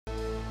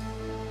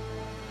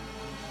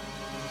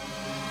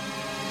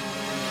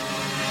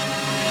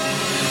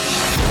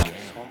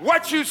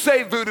What you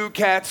say, voodoo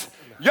cats?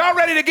 Y'all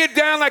ready to get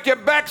down like your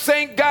backs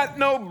ain't got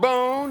no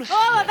bone?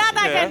 Oh, that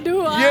I can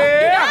do. Huh?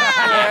 Yeah.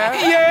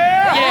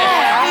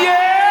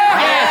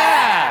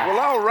 Well,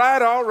 all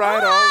right. All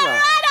right.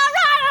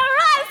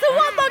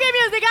 Swamp boogie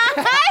music,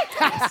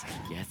 huh?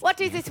 Yes. What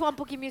is this swamp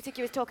boogie music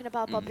you was talking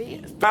about,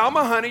 Bobby?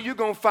 Mama, honey, you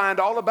gonna find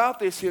all about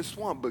this here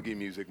swamp boogie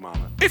music,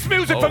 Mama. It's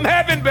music from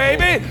heaven,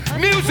 baby.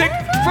 Music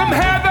from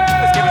heaven.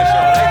 Let's give it a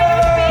shot.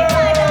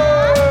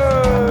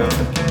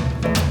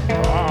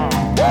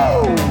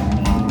 Woo!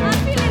 I'm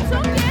feeling so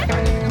good.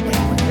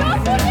 Your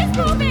foot is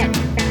moving.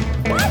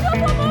 What's your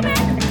foot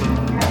moving?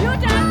 You're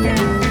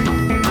dancing.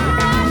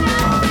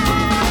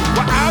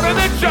 We're out in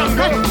the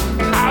jungle,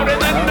 out in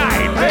the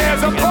night.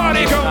 There's a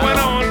party going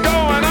on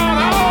all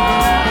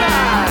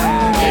night.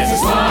 It's a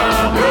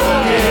swamp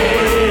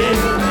boogie,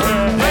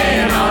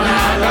 playing all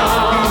night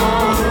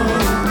long.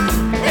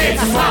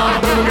 It's a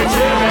swamp boogie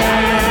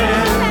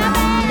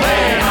chillin',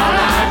 playing all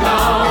night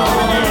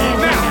long.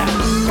 Now,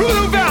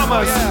 Voodoo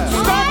Velma's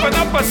stomping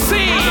up a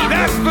scene.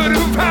 That's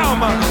Voodoo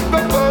Velma,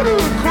 the Voodoo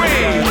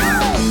Queen.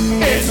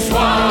 It's a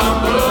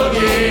swamp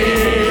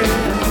boogie,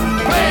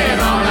 playing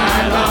all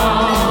night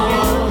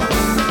long.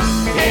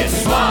 It's a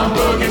swamp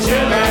boogie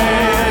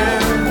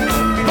chillin',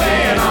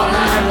 playing all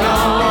night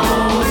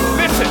long.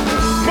 Listen,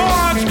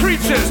 Moron's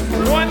creatures,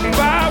 one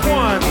by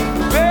one,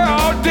 they're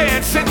all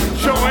dancing,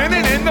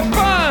 joining in the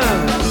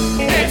fun.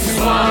 It's a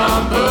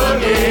swamp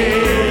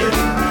boogie,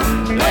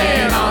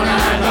 playing all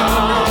night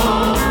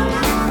long.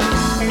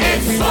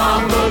 It's a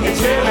swamp boogie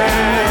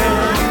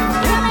chillin',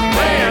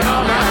 playing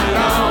all night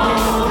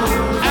long.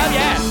 Oh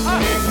yeah.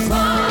 It's a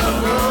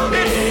swamp boogie,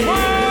 It's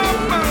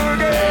swamp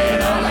boogie,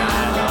 playing all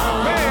night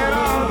long. playing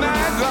all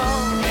night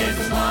long. It's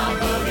a swamp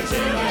boogie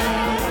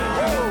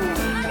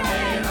chillin',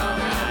 playing all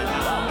night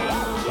long.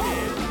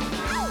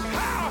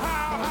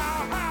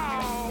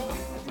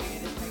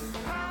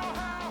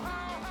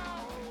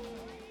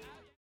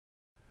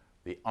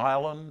 The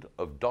Island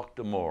of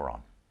Dr.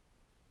 Moron.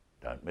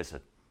 Don't miss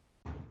it.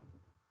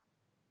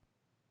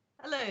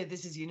 Hello,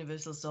 this is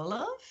Universal Soul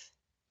Love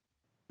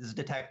This is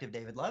Detective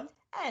David Love.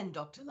 and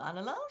Dr.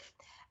 Lana Love,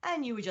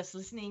 and you were just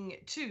listening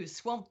to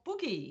Swamp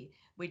Boogie,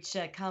 which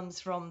comes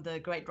from the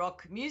great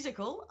rock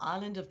musical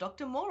Island of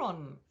Dr.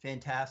 Moron.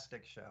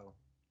 Fantastic show.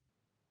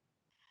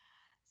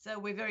 So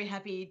we're very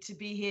happy to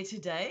be here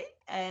today,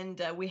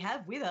 and we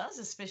have with us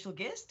a special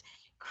guest,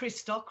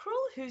 Chris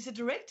Dockrill, who's the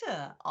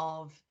director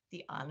of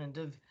the Island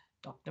of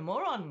Dr.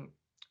 Moron.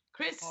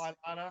 Chris. Hi,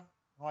 Lana.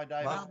 Hi,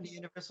 David. Welcome to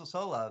Universal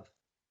Soul Love.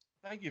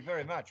 Thank you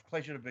very much.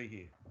 Pleasure to be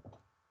here.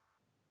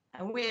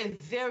 And we're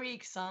very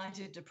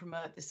excited to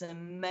promote this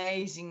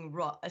amazing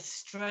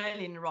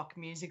Australian rock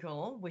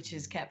musical, which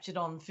is captured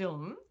on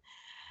film.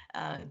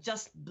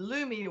 Just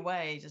blew me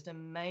away. Just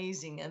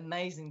amazing,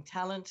 amazing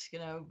talent,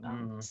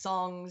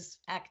 songs,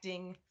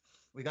 acting.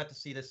 We got to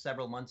see this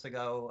several months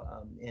ago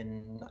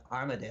in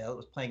Armadale. It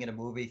was playing in a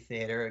movie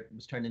theater. It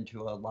was turned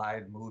into a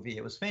live movie.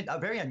 It was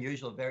very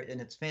unusual,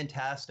 and it's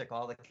fantastic.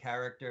 All the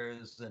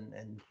characters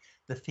and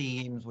the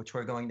themes, which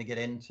we're going to get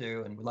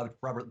into. And we loved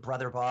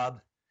Brother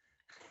Bob.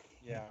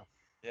 Yeah.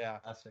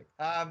 Fantastic.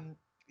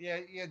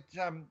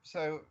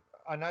 So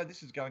I know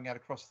this is going out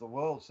across the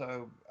world.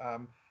 So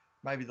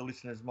maybe the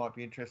listeners might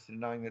be interested in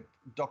knowing that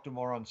Dr.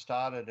 Moron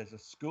started as a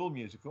school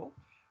musical,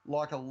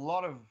 like a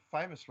lot of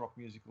famous rock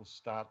musicals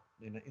start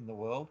in the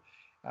world.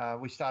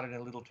 We started in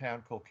a little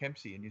town called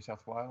Kempsey in New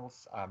South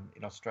Wales,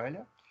 in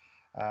Australia.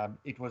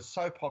 It was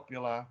so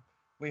popular.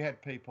 We had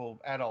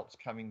adults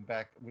coming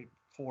back with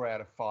 4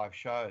 out of 5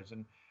 shows,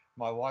 and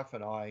my wife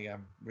and I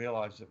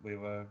realised that we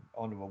were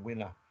onto a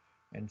winner,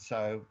 and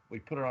so we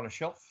put it on a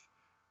shelf,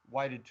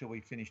 waited till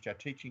we finished our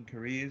teaching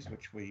careers,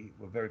 which we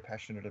were very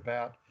passionate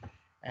about,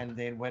 and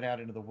then went out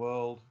into the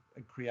world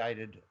and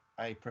created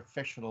a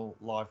professional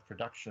live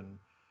production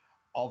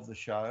of the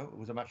show. It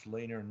was a much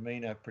leaner and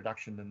meaner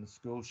production than the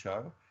school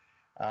show.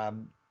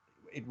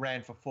 It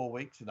ran for 4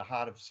 weeks in the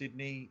heart of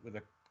Sydney with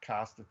a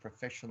cast of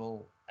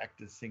professional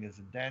actors, singers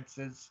and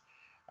dancers.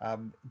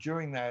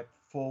 During that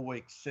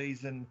 4-week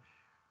season,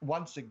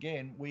 once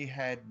again, we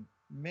had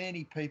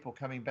many people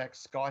coming back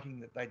skiting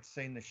that they'd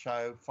seen the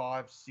show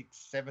 5, 6,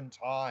 7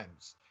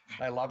 times.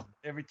 They loved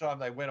it. Every time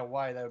they went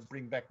away, they would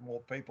bring back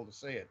more people to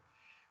see it.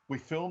 We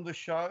filmed the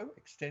show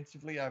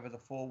extensively over the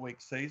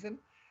 4-week season,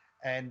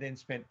 and then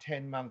spent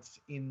 10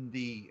 months in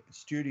the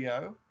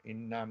studio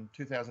in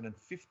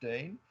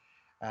 2015,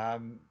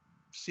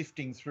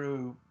 sifting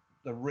through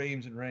the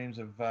reams and reams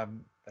of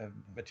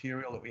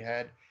material that we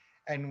had,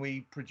 and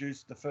we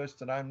produced the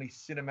first and only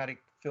cinematic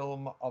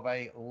film of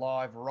a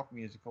live rock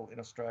musical in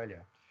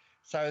Australia.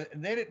 So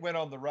and then it went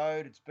on the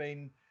road. It's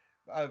been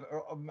over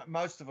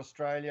most of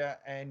Australia,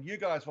 and you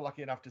guys were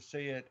lucky enough to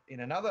see it in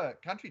another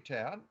country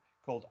town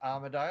called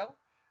Armadale.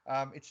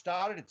 It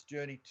started its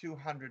journey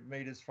 200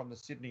 metres from the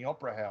Sydney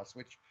Opera House,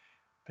 which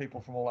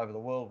people from all over the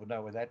world would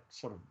know where that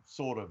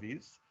sort of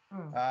is.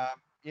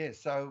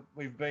 So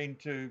we've been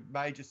to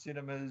major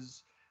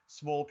cinemas,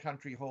 small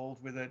country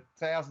halls with it.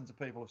 Thousands of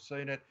people have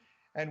seen it,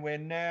 and we're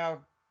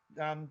now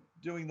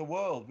doing the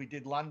world. We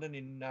did London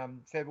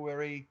in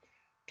February,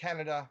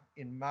 Canada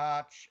in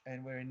March,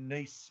 and we're in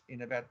Nice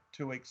in about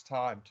 2 weeks'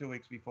 time, 2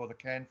 weeks before the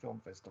Cannes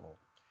Film Festival.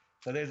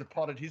 So there's a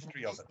potted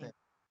history of it.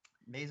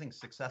 Amazing,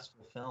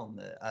 successful film,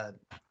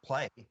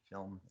 play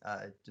film,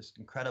 just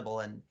incredible.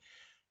 And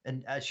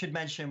I should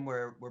mention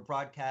we're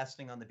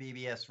broadcasting on the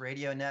BBS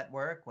radio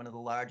network, one of the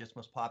largest,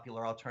 most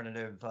popular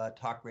alternative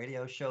talk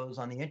radio shows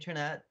on the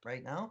internet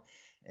right now,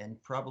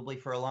 and probably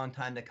for a long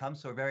time to come.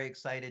 So we're very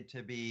excited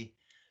to be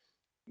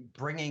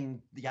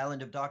bringing the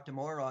Island of Dr.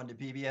 Moron to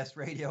BBS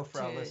radio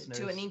for our listeners.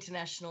 To an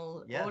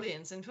international Yes.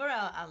 audience. And for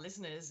our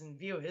listeners and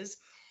viewers,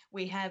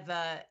 we have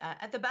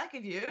at the back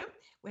of you,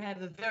 we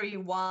have a very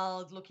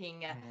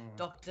wild-looking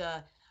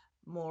Dr.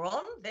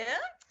 Moron there.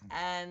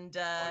 And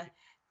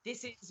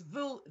this is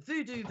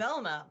Voodoo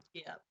Velma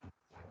here.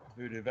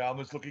 Voodoo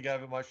Velma's looking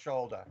over my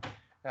shoulder.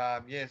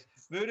 Yes,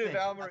 Voodoo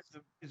Velma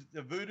is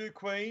the voodoo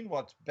queen,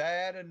 what's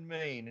bad and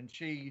mean. And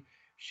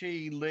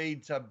she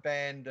leads a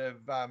band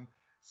of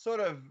sort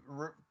of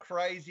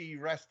crazy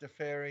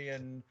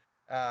Rastafarian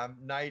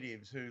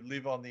natives who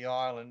live on the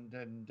island.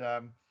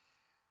 And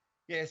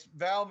yes,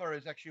 Velma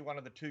is actually one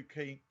of the two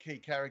key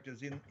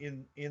characters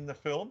in the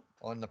film,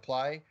 on the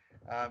play,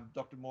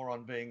 Dr.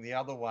 Moron being the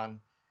other one.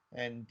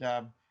 And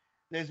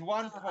there's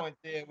one point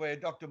there where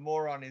Dr.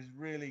 Moron is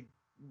really,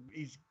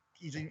 he's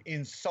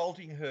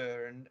insulting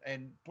her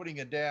and putting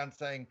her down,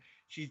 saying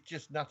she's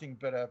just nothing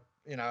but a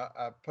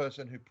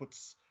person who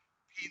puts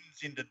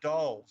pins into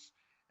dolls.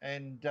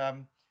 And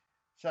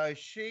so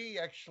she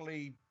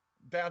actually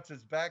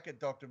bounces back at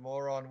Dr.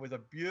 Moron with a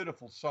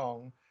beautiful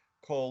song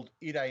called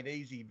It Ain't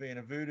Easy Being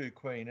a Voodoo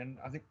Queen. And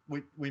I think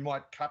we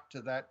might cut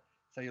to that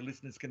so your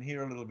listeners can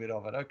hear a little bit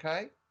of it,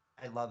 okay?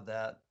 I love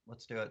that.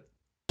 Let's do it.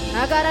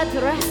 I gotta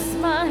dress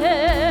my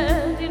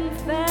head in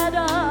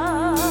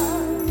feathers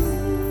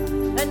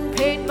and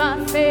paint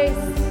my face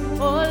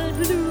all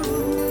blue,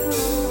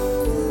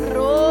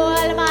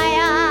 roll my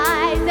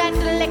eyes and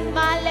lick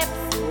my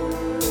lips.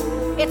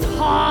 It's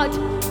hard,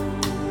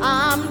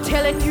 I'm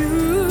telling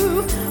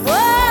you.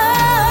 Oh,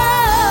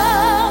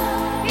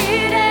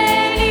 it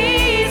ain't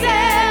easy,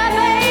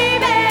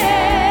 baby.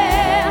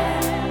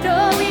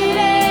 No, it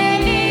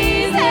ain't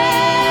easy.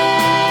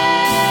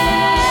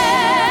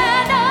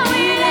 No,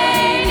 it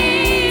ain't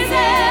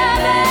easy,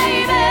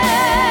 baby.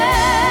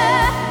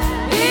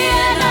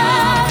 Being a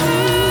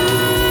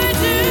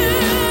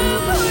voodoo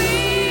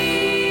queen.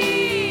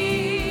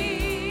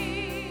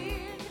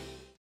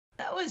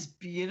 That was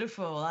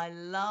beautiful. I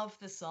love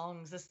the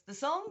songs. The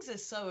songs are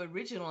so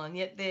original, and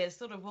yet they're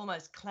sort of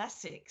almost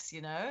classics,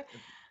 you know?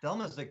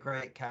 Velma's a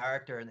great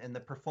character, and the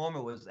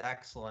performer was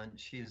excellent.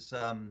 She's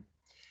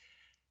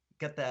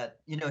got that,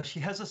 she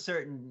has a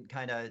certain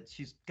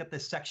she's got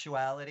this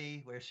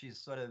sexuality where she's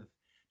sort of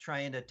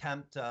trying to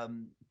tempt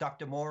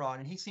Dr. Moron,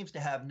 and he seems to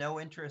have no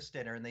interest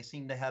in her, and they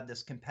seem to have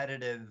this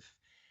competitive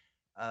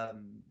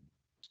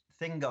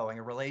thing going,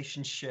 a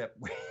relationship.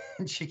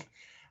 And she,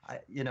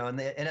 and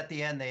at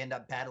the end they end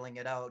up battling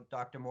it out,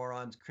 Dr.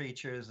 Moron's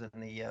creatures and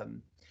the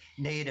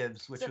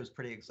natives, which was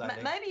pretty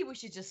exciting. Maybe we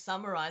should just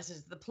summarize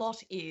it. The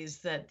plot is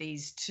that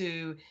these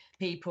two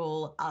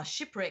people are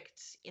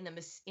shipwrecked in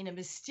a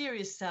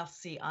mysterious South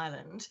Sea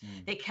island.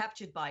 They're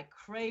captured by a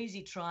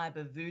crazy tribe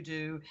of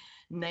voodoo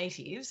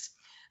natives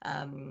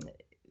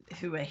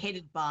who are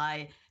headed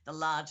by the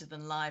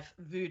larger-than-life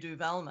Voodoo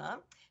Velma.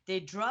 They're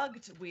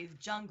drugged with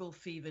jungle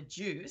fever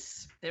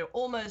juice. They're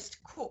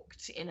almost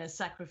cooked in a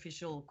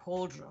sacrificial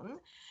cauldron.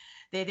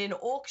 They're then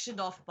auctioned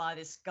off by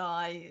this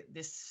guy,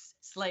 this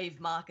slave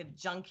market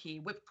junkie,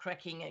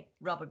 whip-cracking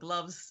rubber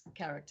gloves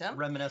character.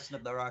 Reminiscent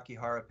of the Rocky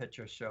Horror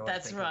Picture Show.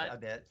 That's right. A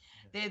bit.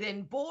 They're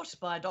then bought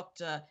by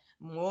Dr.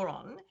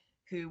 Moron,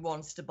 who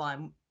wants to buy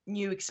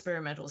new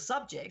experimental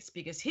subjects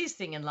because his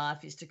thing in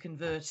life is to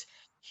convert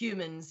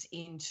humans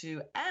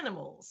into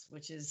animals,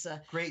 which is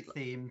great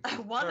theme.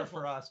 Wonderful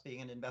for us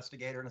being an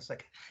investigator and a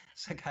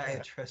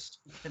psychiatrist.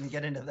 Can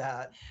get into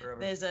that. For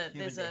there's a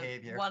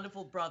behavior.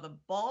 Wonderful brother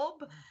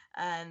Bob,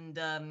 and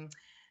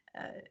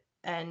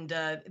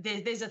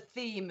there's a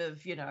theme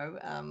of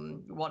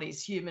what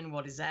is human,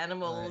 what is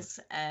animals,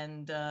 right.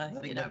 And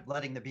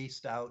letting the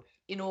beast out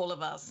in all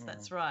of us.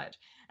 That's right,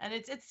 and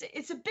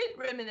it's a bit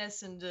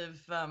reminiscent of.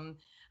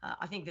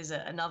 I think there's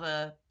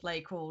another play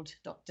called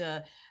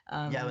Dr.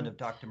 The Island of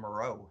Dr.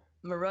 Moreau.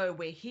 Moreau,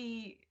 where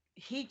he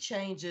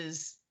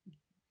changes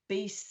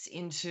beasts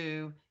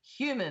into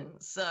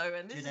humans. So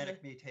and this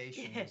genetic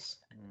mutations. Yes.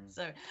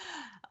 So,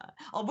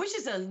 which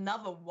is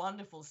another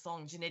wonderful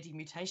song, Genetic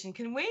Mutation.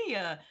 Can we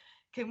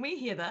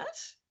hear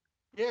that?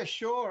 Yeah,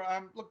 sure.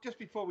 Look, just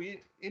before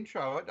we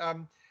intro it,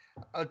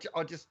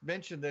 I'll just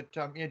mention that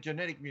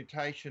genetic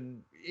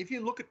mutation. If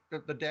you look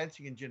at the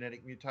dancing in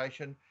Genetic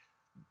Mutation,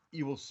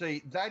 you will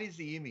see that is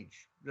the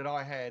image that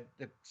I had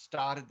that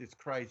started this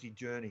crazy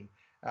journey.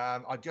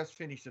 I just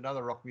finished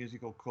another rock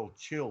musical called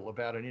Chill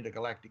about an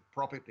intergalactic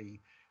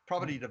property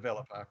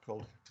developer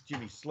called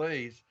Jimmy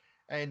Sleaze.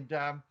 And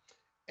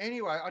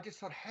anyway, I just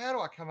thought, how do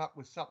I come up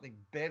with something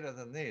better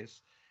than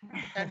this?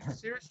 And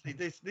seriously,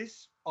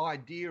 this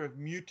idea of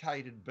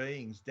mutated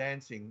beings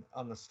dancing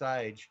on the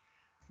stage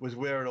was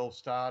where it all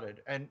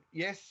started. And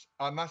yes,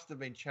 I must have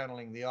been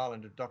channeling the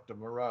island of Dr.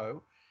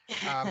 Moreau.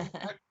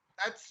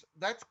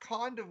 That's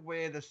kind of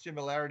where the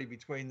similarity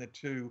between the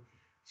two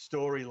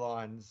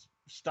storylines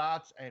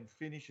starts and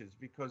finishes.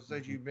 Because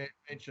as you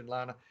mentioned,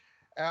 Lana,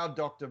 our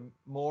Dr.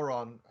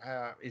 Moron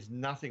is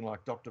nothing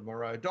like Dr.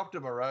 Moreau.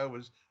 Dr. Moreau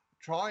was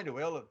trying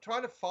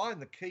to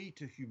find the key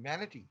to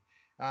humanity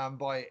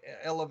by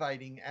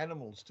elevating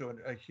animals to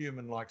a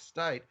human-like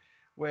state,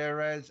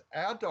 whereas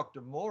our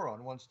Dr.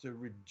 Moron wants to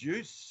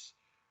reduce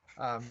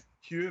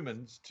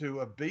humans to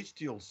a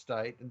bestial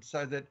state, and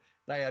so that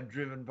they are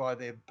driven by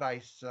their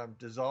base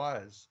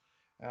desires.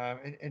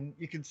 And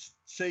you can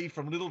see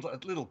from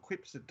little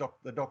quips that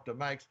the doctor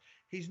makes,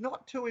 he's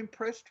not too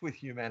impressed with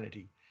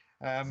humanity.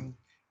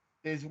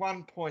 There's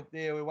one point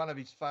there where one of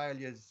his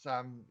failures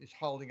is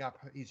holding up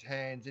his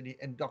hands,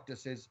 and doctor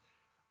says,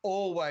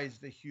 always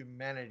the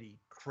humanity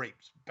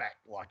creeps back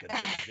like a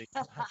disease.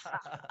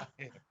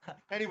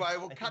 Anyway,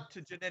 we'll cut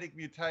to genetic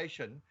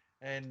mutation,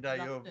 and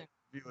your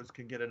viewers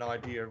can get an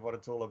idea of what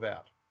it's all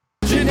about.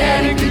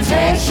 Genetic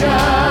mutation,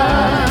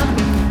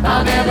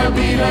 I'll never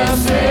be the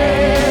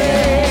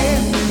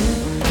same.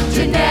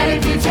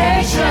 Genetic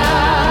mutation,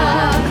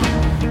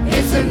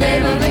 it's the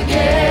name of the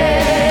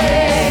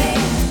game.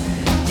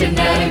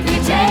 Genetic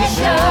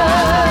mutation,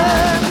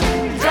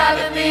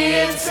 driving me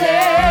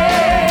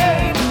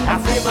insane. I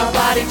feel my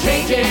body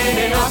changing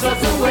in all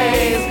sorts of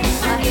ways.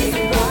 My knees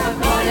are going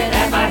pointed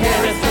and my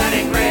hair is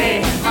turning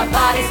gray. My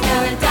body's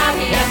smelling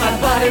doggy and my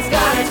butt has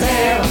got a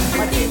tail.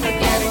 My teeth are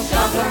getting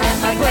sharper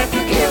and my breath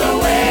can kill a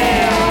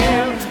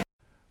whale.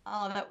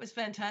 Oh, that was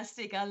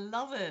fantastic. I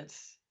love it.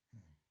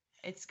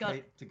 It's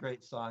a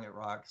great song. It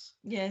rocks.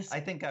 Yes. I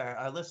think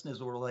our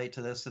listeners will relate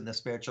to this in the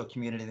spiritual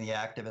community, the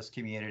activist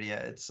community.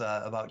 It's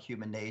about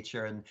human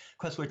nature. And of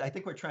course, I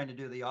think we're trying to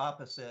do the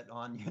opposite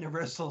on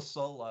Universal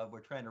Soul Love. We're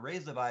trying to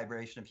raise the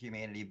vibration of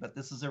humanity. But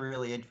this is a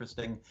really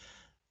interesting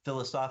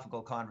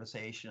philosophical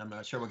conversation. I'm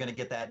not sure we're going to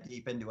get that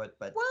deep into it,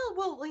 but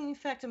well, in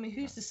fact, I mean,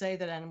 who's to say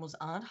that animals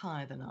aren't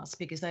higher than us?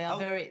 Because they are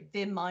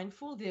they're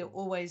mindful. They're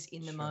always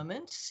in the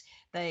moment.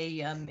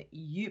 They,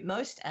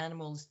 most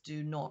animals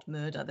do not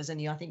murder. There's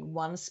only, I think,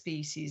 one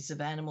species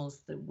of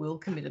animals that will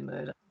commit a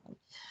murder.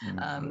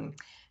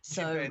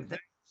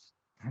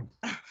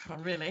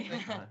 Really?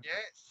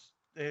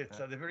 Yes.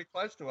 So they're very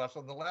close to us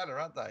on the ladder,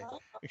 aren't they?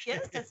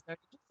 Yes, that's very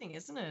interesting,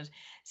 isn't it?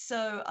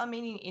 So, I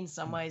mean, in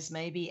some ways,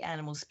 maybe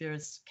animal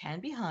spirits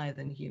can be higher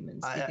than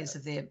humans because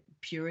of their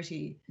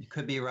purity. You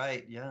could be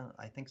right. Yeah,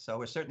 I think so.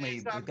 We've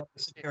got the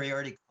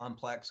superiority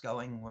complex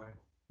going. We're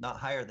not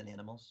higher than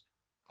animals.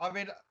 I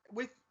mean,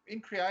 in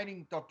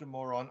creating Dr.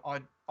 Moron,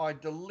 I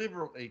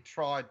deliberately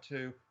tried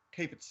to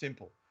keep it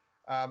simple.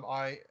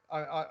 I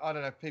don't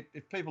know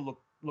if people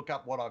look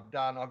up what I've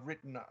done. I've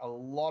written a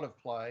lot of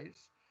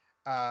plays.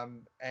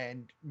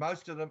 And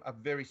most of them are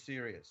very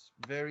serious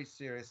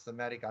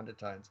thematic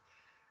undertones.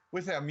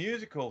 With our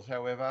musicals,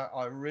 however,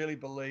 I really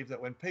believe that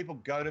when people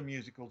go to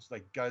musicals,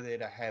 they go there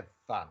to have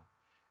fun.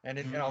 And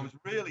I was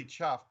really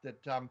chuffed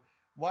that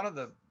one of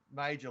the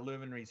major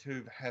luminaries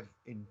who have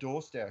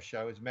endorsed our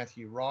show is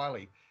Matthew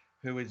Riley,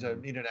 who is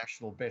an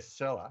international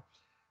bestseller.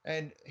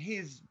 And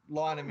his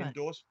line of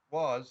endorsement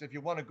was, if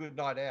you want a good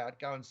night out,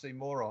 go and see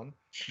Moron.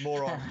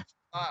 Moron's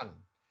fun.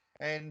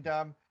 And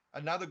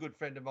another good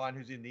friend of mine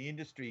who's in the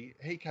industry,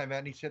 he came out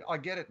and he said, I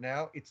get it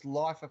now. It's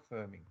life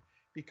affirming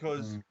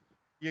because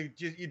you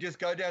just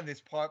go down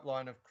this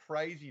pipeline of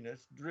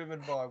craziness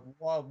driven by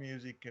wild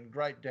music and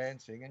great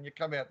dancing, and you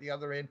come out the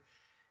other end,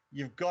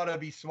 you've got to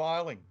be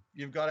smiling.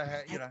 You've got to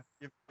have, you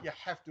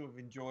have to have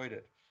enjoyed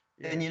it.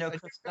 Yeah. And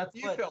Chris,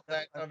 you felt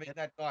that, I mean,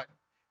 that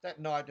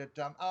night at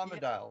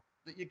Armadale,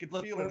 that you could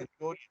feel it in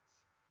the audience.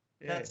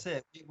 Yeah. That's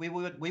it. We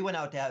went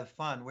out to have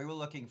fun. We were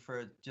looking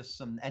for just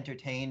some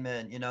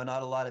entertainment,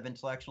 not a lot of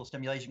intellectual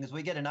stimulation, because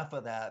we get enough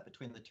of that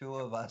between the two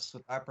of us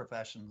with our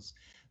professions.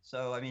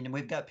 So, I mean,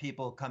 we've got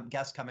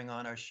guests coming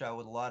on our show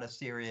with a lot of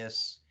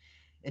serious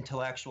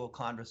intellectual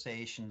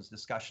conversations,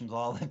 discussions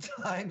all the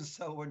time.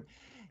 So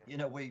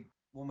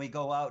when we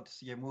go out to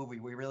see a movie,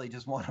 we really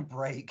just want a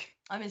break.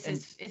 I mean,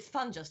 it's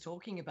fun just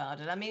talking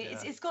about it. I mean,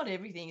 it's got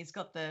everything. It's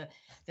got the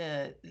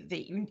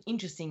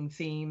interesting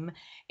theme.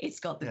 It's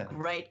got the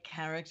great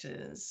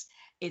characters.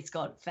 It's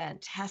got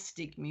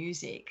fantastic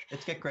music.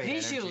 It's got great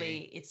visually.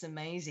 Energy. It's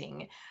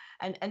amazing.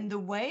 And the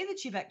way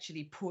that you've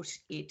actually put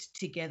it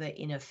together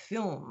in a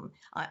film,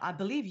 I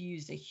believe you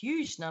used a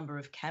huge number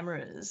of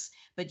cameras,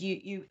 but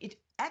it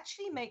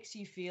actually makes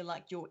you feel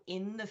like you're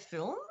in the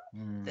film.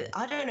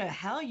 I don't know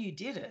how you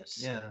did it.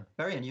 Yeah,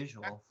 very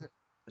unusual.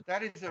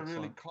 That is a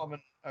really common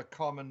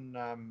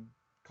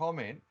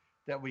comment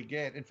that we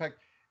get. In fact,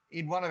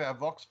 in one of our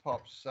Vox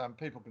Pops,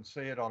 people can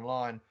see it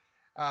online.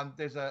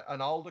 There's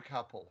an older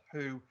couple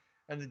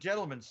and the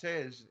gentleman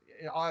says,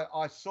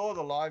 I saw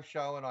the live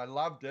show and I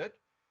loved it,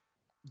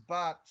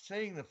 but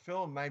seeing the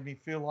film made me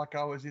feel like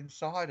I was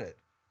inside it.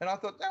 And I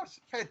thought that was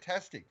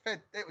fantastic.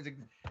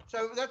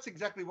 So that's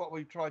exactly what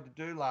we tried to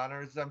do, Lana,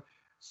 is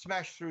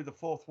smash through the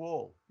fourth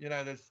wall. You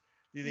know, there's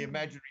the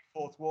imaginary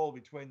fourth wall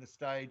between the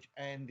stage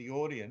and the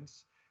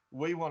audience.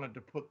 We wanted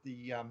to put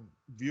the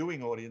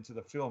viewing audience of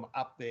the film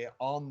up there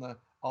on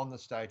the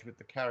stage with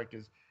the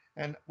characters,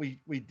 and we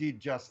did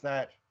just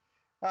that.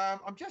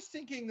 I'm just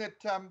thinking that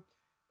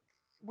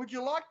would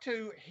you like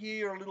to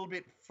hear a little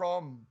bit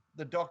from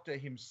the Doctor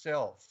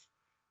himself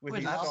with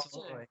his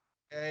song?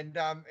 And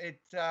it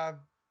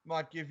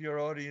might give your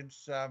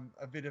audience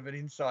a bit of an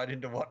insight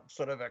into what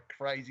sort of a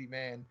crazy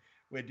man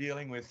we're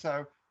dealing with.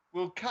 So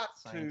we'll cut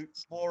to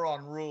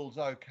Moron Rules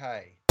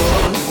OK.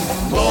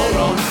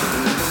 Moron,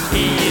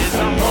 he is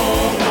a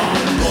moron.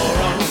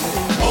 Moron,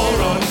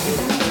 moron,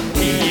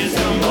 he is a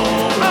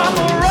moron. I'm a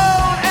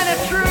moron, and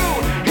it's true.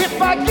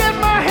 If I get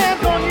my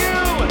hands on you,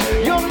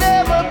 you'll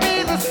never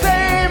be the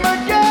same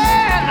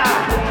again.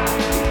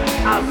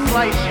 I'll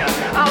slice you,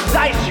 I'll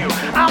dice you,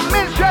 I'll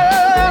mince you,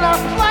 and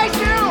I'll slice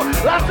you.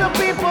 Lots of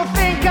people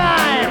think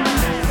I'm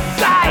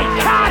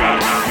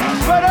psychotic,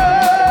 but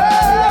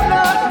I'm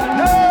not.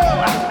 No,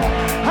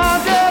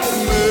 I'm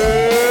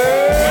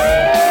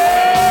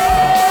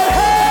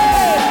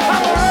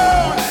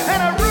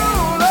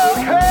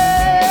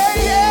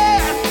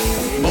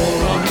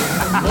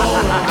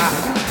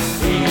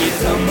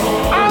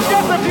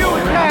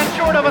just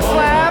short of a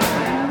slab,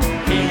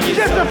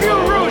 just a few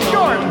rows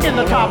short in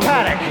the top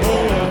paddock,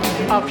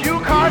 a few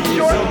cards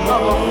short of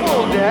a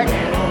full deck,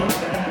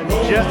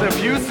 just a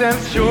few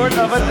cents short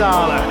of $1.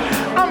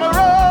 I'm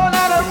Moron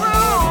and a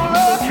rule,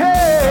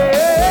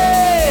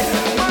 okay.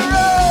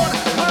 Moron,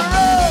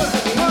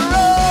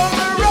 Moron,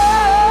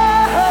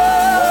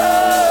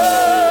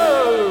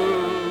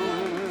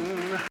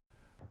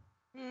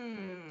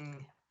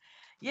 Moron.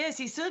 Yes,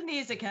 he certainly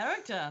is a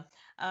character.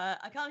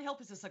 I can't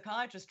help as a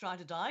psychiatrist trying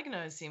to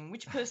diagnose him.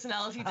 Which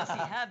personality does he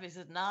have? Is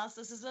it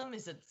narcissism?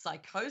 Is it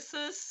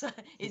psychosis?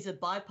 Is it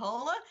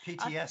bipolar?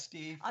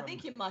 PTSD. I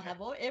think he might have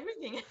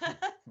everything.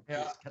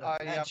 Yeah, I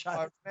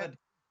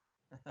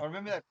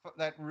remember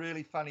that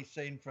really funny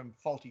scene from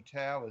Fawlty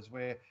Towers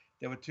where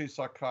there were two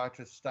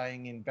psychiatrists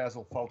staying in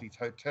Basil Fawlty's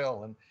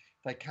hotel, and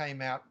they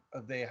came out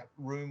of their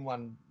room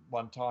one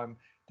time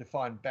to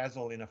find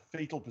Basil in a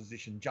fetal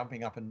position,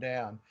 jumping up and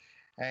down.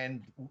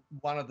 And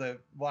one of the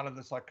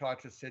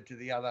psychiatrists said to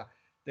the other,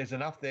 "There's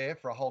enough there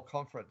for a whole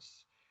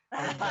conference."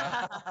 And,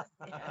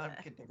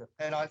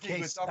 and I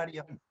think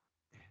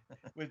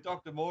with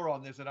Dr.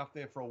 Moron, there's enough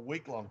there for a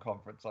week-long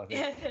conference, I think.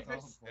 Yeah,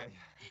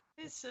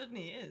 there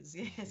certainly is.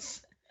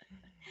 Yes.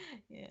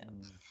 Yeah.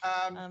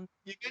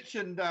 You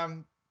mentioned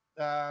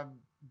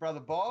Brother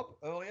Bob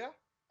earlier.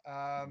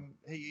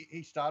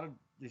 He started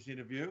this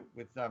interview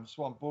with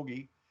Swamp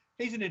Boogie.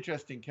 He's an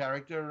interesting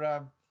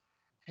character.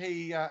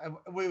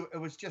 It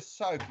was just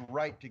so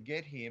great to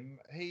get him.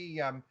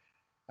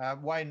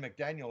 Wayne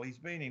McDaniel, he's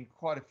been in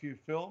quite a few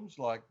films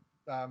like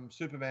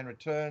Superman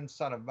Returns,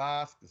 Son of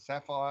Mask, The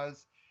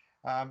Sapphires,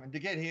 and to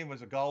get him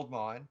was a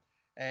goldmine.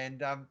 And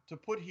to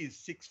put his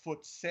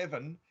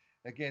 6'7"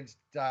 against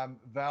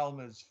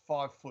Valma's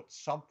 5 foot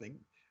something,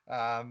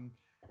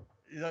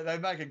 they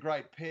make a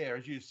great pair,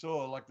 as you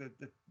saw, like the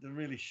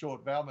really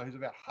short Valma, who's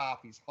about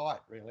half his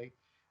height, really.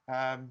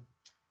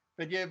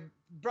 But yeah,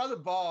 Brother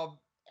Bob,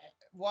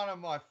 one of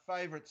my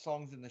favourite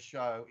songs in the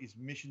show is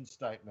Mission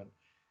Statement.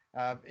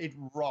 It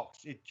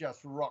rocks. It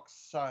just rocks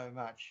so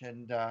much.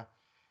 And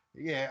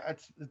yeah,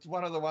 it's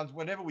one of the ones,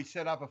 whenever we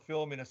set up a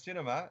film in a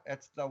cinema,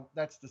 that's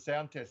the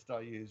sound test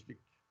I use,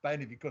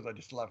 mainly because I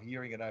just love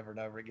hearing it over and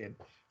over again.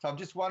 So I'm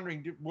just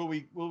wondering, will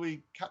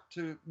we cut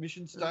to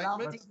Mission Statement?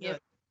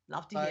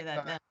 Love to hear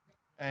that now.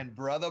 And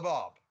Brother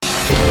Bob.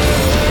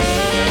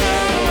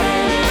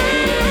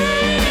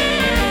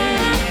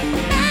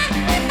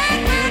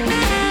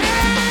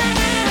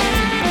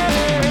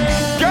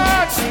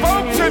 God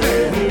spoke to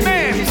me.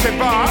 Man, he said,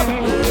 Bob.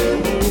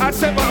 I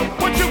said, well,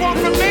 what you want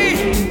from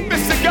me,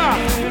 Mr. God?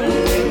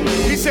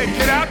 He said,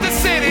 get out the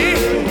city,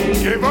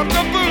 give up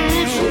the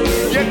booze.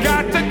 You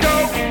got to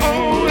go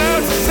on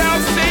a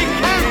South Sea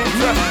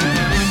cruise.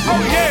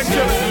 Oh, yeah,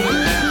 Jimmy,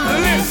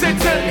 listen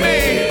to me.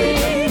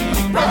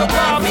 Brother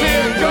Bob's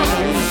here,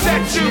 gonna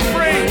set you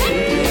free.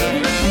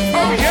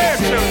 Oh, yeah,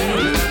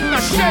 Jimmy, now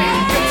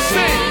shake and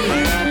sing.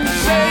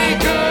 Say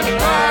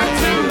goodbye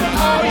to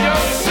all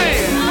your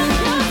sins.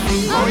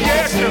 Oh,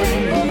 yeah,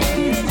 Jimmy.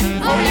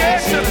 Oh, yeah,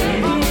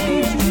 Jimmy.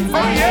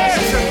 Oh, yeah,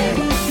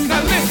 Jimmy.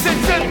 Now listen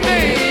to me.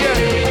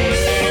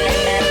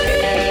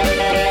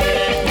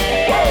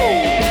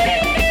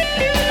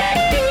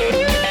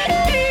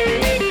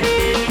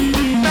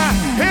 Now,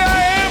 here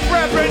I am,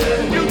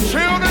 brethren, you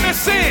children of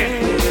sin.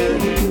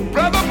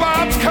 Brother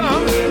Bob's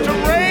come to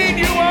rein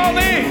you all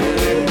in.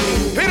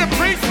 Here to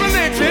preach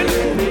religion,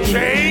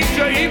 change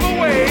your evil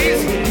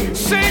ways.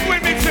 Sing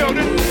with me,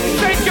 children,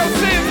 shake your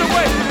sins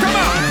away. Come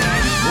on.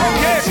 Oh,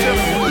 yeah,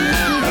 children,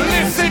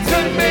 listen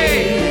to me.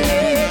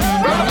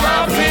 Brother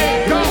Bob's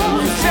here,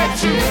 gonna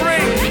set you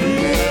free.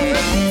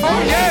 Oh,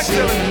 yeah,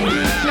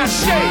 children, now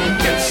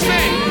shake and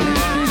sing.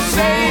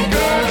 Say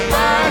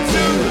goodbye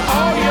to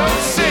all your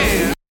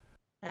sins.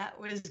 That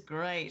was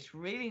great.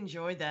 Really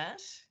enjoyed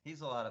that.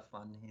 He's a lot of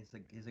fun.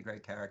 He's a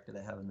great character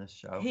to have in this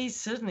show. He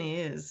certainly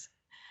is.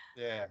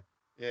 Yeah,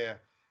 yeah.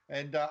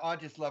 And I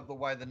just love the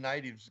way the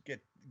natives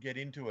get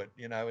into it.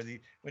 You know,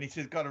 when he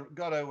says, "Got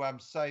to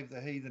save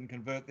the heathen,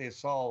 convert their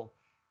soul,"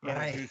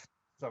 Right. do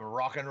some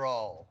rock and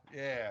roll.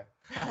 Yeah,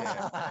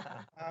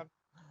 yeah.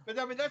 But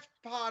I mean,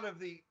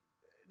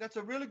 that's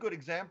a really good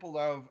example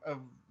though of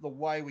the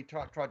way we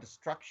tried to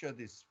structure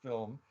this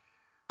film,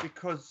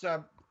 because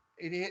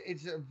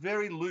it's a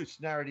very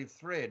loose narrative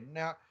thread.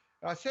 Now,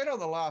 I said on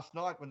the last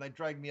night when they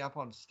dragged me up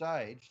on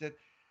stage that,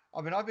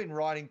 I mean, I've been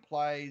writing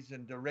plays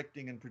and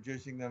directing and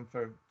producing them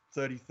for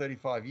 30,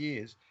 35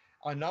 years.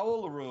 I know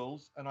all the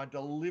rules, and I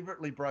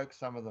deliberately broke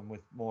some of them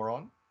with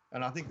Moron.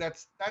 And I think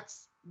that's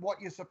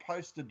what you're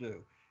supposed to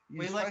do.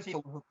 We like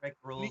people who break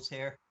rules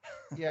here.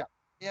 Yeah,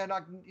 and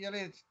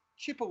it's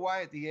chip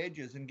away at the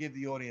edges and give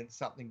the audience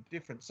something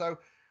different. So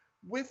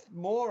with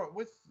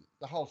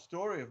the whole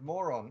story of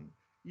Moron,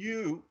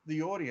 you,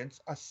 the audience,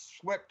 are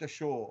swept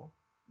ashore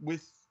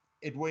with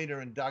Edwina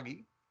and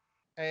Dougie,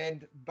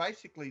 and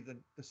basically the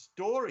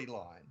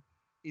storyline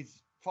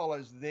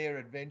follows their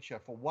adventure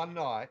for one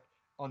night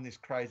on this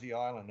crazy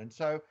island. And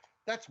so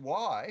that's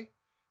why,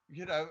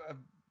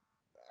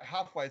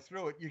 halfway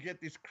through it, you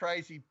get this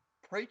crazy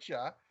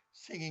preacher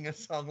singing a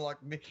song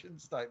like Mission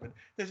Statement.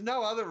 There's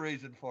no other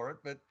reason for it,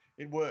 but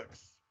it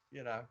works,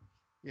 Yeah.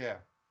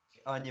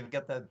 And you've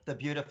got the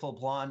beautiful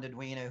blonde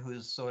Edwina,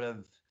 who's sort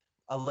of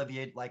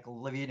Olivia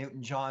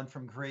Newton-John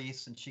from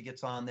Grease, and she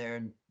gets on there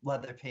in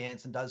leather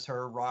pants and does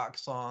her rock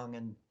song,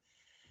 and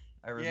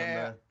I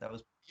remember that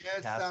was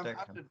fantastic.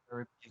 I'm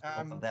very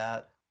beautiful of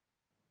that.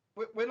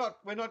 We're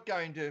not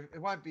going to.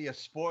 It won't be a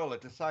spoiler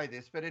to say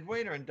this, but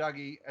Edwina and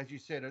Dougie, as you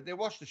said, they're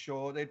washed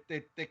ashore.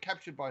 They're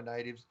captured by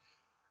natives.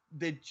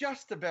 They're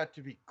just about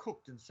to be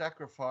cooked and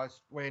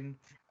sacrificed when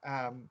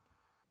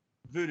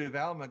Voodoo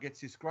Valma gets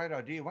this great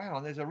idea. Wow,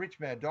 there's a rich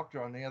mad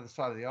doctor on the other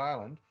side of the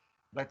island.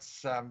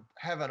 Let's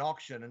have an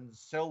auction and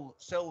sell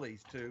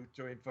these to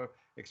him for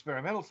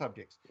experimental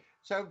subjects.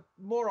 So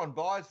Moron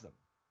buys them,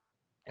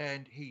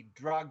 and he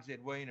drugs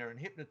Edwina and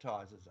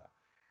hypnotizes her.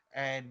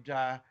 And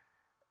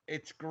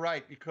it's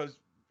great because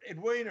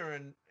Edwina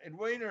and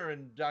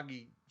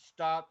Dougie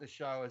start the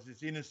show as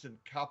this innocent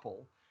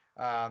couple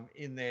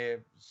in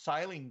their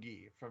sailing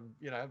gear from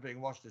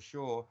being washed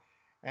ashore,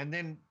 and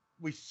then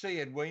we see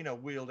Edwina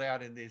wheeled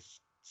out in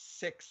this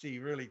sexy,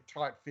 really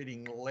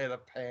tight-fitting leather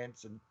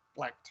pants and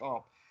black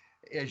top,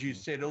 as you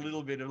said, a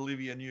little bit of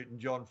Olivia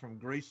Newton-John from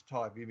Grease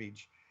type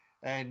image.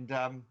 And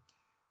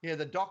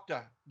the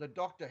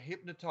doctor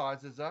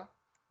hypnotizes her,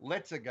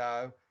 lets her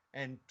go,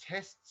 and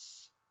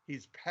tests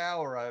his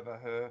power over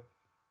her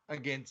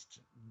against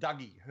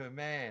Dougie, her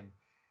man.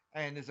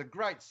 And there's a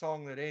great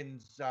song that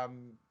ends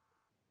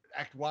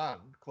Act 1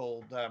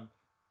 called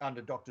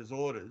Under Doctor's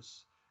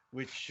Orders,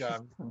 which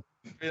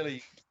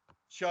really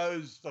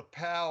shows the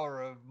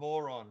power of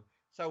Moron.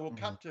 So we'll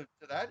cut to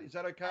that. Is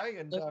that okay?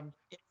 And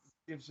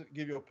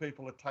give your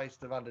people a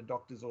taste of Under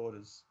Doctor's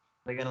Orders.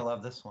 They're going to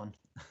love this one.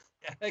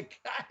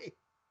 Okay.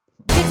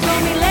 You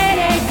told me,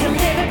 lady, to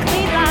live a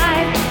clean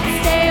life.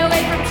 Stay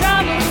away from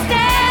trouble,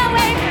 stay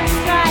away from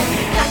strife.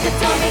 Doctor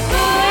told me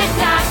good,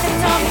 doctor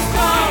told me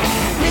strong.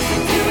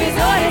 Listen to his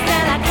orders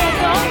and I can't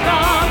go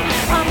wrong.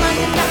 I'm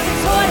under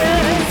doctor's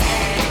orders.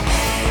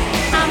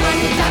 I'm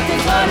under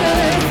doctor's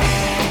orders.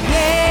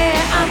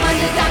 Yeah, I'm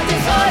under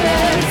doctor's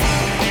orders.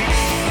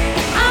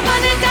 I'm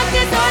under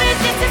doctor's orders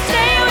just to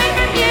stay away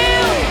from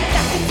you.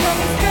 Doctor told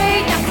me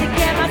straight not to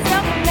get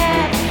myself a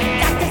man.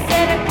 Doctor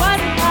said it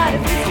wasn't part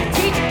of his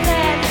strategic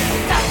plan.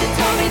 Doctor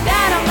told me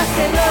that I must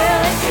stay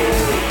loyal and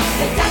true.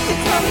 The doctor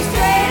told me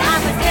straight I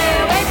must stay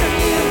away from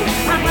you.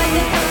 I'm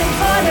under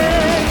doctor's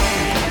orders.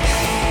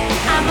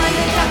 I'm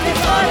under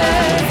doctor's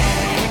orders.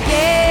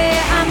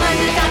 Yeah, I'm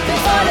under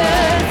doctor's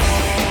orders.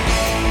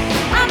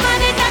 I'm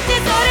under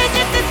doctor's orders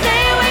just to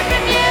stay away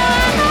from you.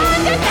 I'm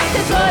under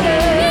doctor's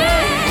orders.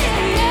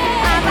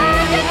 I'm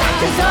under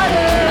doctor's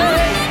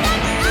orders.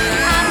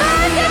 I'm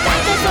under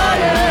doctor's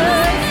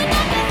orders.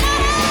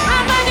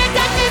 I'm under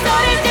doctor's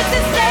orders just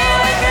to stay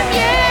away from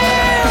you.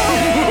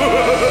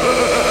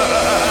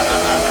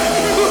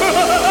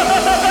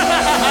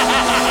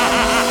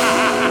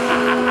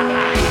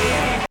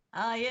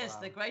 Ah, yes,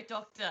 the great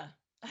doctor.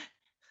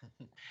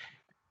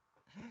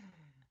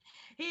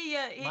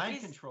 Mind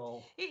he's,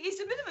 control. He's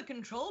a bit of a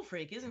control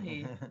freak, isn't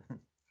he?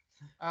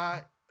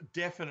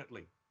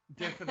 Definitely.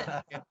 And,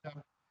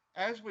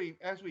 as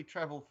we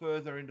travel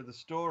further into the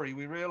story,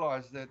 we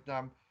realise that,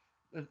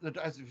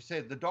 as we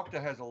said, the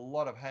Doctor has a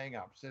lot of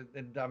hang-ups,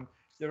 and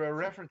there are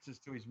references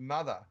to his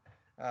mother,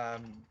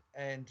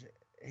 and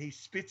he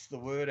spits the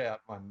word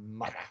out, my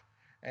mother,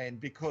 and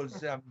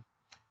because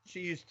she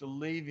used to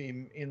leave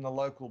him in the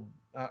local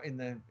in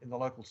the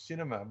local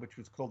cinema, which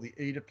was called the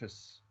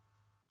Oedipus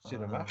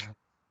Cinema.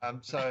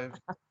 So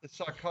the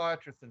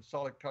psychiatrist and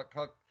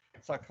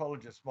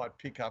psychologist might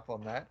pick up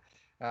on that.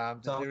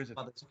 That there is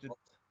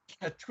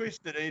a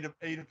twisted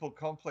Oedipal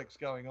complex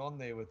going on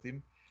there with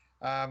him.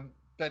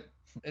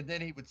 and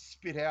then he would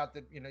spit out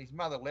that his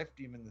mother left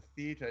him in the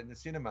theatre, in the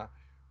cinema,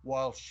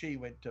 while she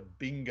went to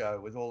bingo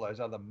with all those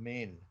other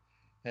men,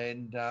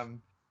 and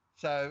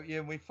so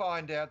we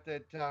find out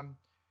that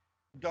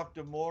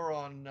Dr.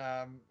 Moron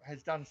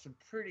has done some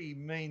pretty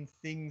mean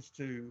things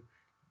to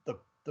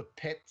the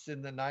pets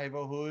in the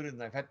neighbourhood, and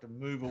they've had to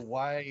move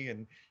away,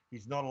 and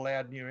he's not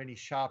allowed near any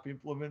sharp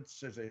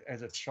implements as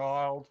a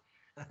child.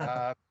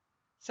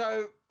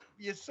 So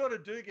you sort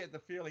of do get the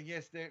feeling,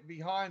 yes,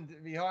 behind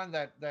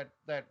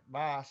that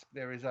mask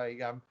there is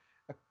a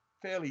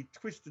fairly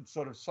twisted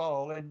sort of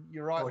soul, and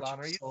you're right,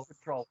 Lana, he's a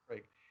control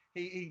freak.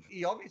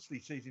 He obviously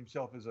sees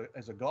himself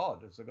as a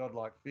god, as a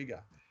godlike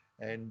figure,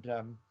 and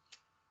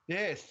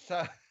yes,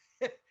 so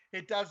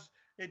it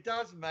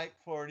does make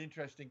for an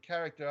interesting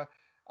character.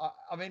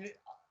 I mean,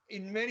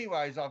 in many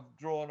ways, I've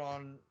drawn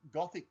on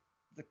the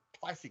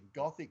classic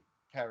Gothic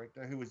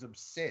character who was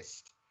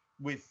obsessed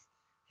with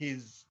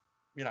his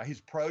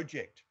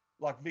project,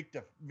 like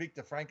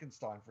Victor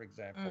Frankenstein, for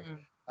example,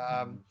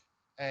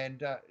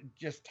 and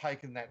just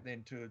taken that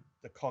then to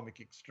the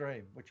comic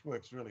extreme, which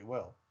works really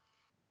well.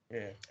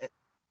 Yeah.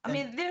 I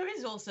mean, there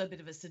is also a bit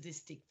of a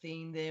sadistic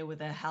theme there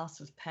with a house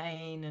of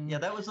pain, and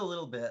that was a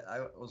little bit. I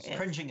was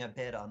cringing a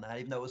bit on that,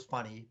 even though it was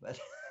funny. But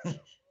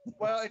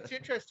well, it's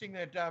interesting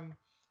that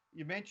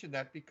you mentioned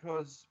that,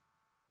 because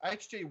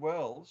H.G.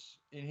 Wells,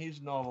 in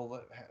his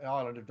novel The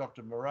Island of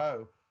Dr.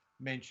 Moreau,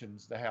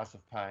 mentions the House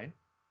of Pain,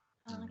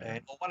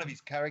 and one of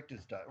his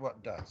characters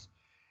does.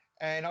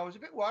 And I was a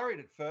bit worried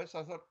at first.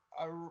 I thought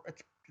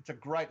it's a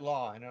great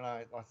line, and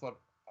I thought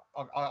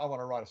I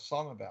want to write a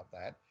song about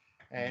that.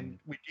 And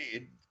we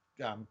did,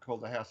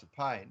 called The House of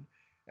Pain.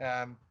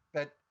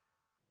 But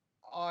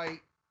I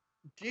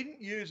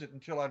didn't use it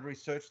until I'd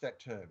researched that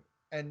term.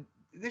 And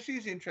this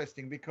is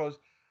interesting because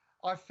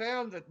I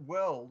found that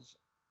Wells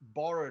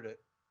borrowed it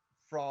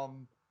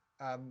from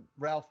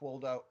Ralph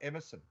Waldo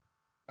Emerson,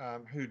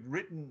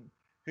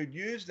 who'd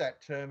used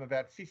that term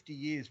about 50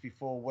 years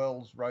before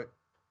Wells wrote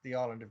The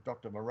Island of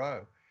Dr.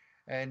 Moreau.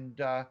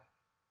 And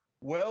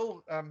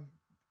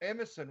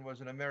Emerson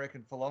was an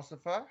American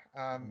philosopher,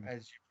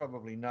 as you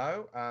probably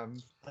know.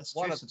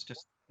 Massachusetts,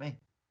 just like me.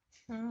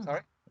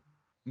 Sorry?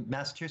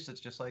 Massachusetts,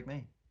 just like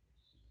me.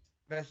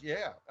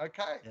 Yeah,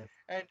 okay.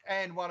 Yeah.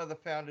 And one of the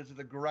founders of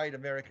the great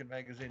American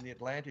magazine, The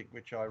Atlantic,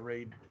 which I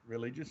read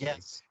religiously.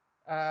 Yes.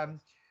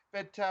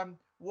 But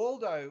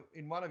Waldo,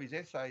 in one of his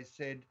essays,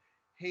 said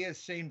he has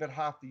seen but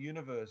half the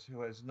universe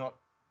who has not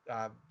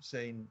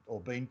seen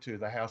or been to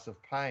the House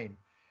of Pain.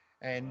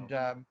 And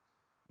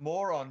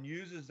Moron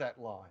uses that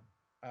line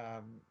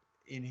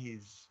in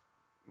his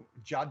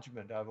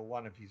judgment over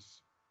one of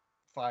his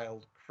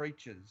failed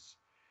creatures.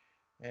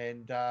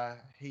 And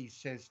he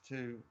says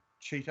to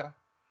Cheetah,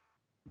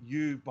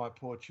 "You, my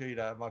poor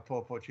Cheetah,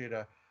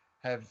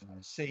 have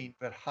seen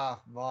but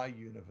half my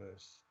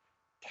universe.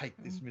 Take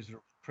this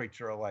miserable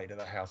creature away to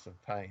the House of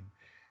Pain."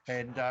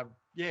 And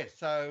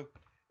so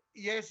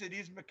yes, it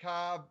is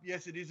macabre.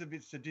 Yes, it is a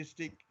bit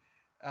sadistic.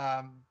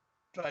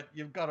 But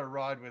you've got to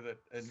ride with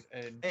it,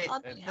 and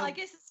I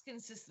guess it's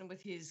consistent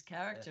with his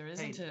character,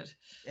 isn't it?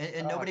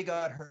 And nobody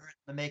got hurt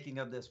in the making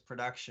of this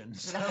production.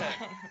 So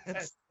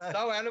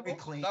no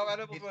animals were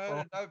hurt,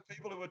 and no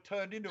people who were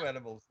turned into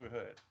animals were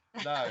hurt.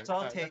 No, it's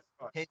all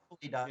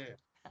tastefully done.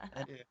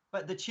 Yeah.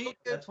 But the cheetah,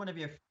 that's one of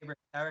your favorite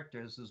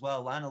characters as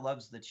well. Lana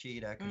loves the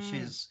cheetah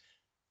because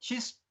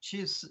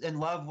she's in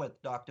love with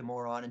Dr.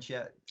 Moron, and she.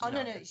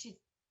 No, she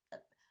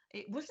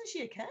wasn't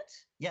she a cat?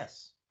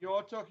 Yes.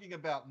 You're talking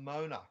about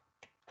Mona.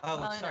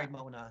 Oh, sorry,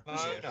 Mona.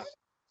 Mona.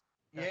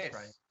 Yes.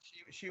 Right.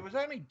 She was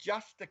only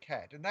just a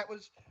cat, and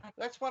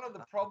that's one of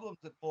the problems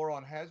that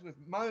Moron has with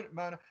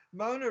Mona.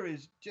 Mona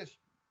is just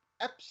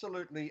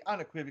absolutely,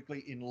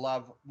 unequivocally in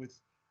love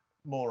with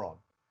Moron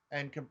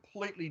and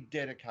completely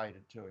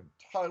dedicated to him,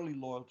 totally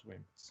loyal to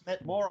him.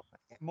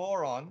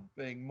 Moron,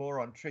 being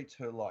Moron, treats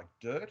her like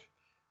dirt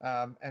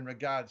and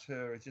regards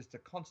her as just a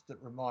constant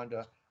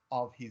reminder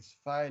of his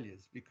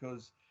failures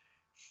because,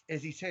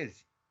 as he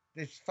says,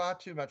 there's far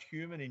too much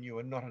human in you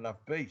and not enough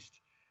beast.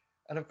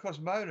 And of course,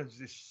 Mona's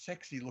this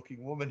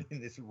sexy-looking woman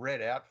in this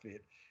red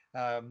outfit.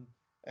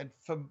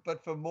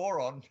 But for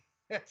Moron,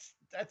 that's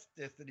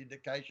just an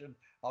indication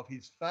of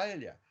his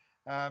failure.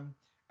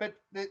 But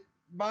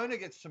Mona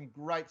gets some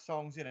great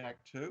songs in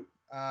Act 2,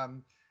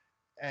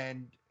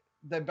 and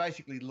they're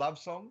basically love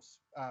songs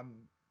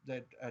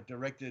that are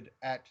directed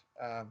at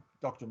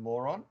Dr.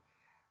 Moron.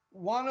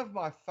 One of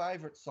my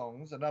favourite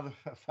songs, another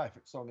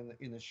favourite song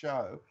in the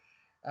show,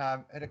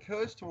 it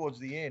occurs towards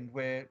the end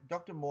where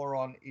Dr.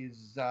 Moron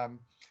is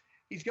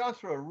he's going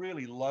through a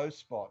really low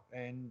spot,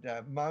 and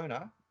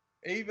Mona,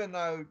 even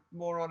though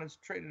Moron has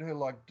treated her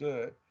like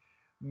dirt,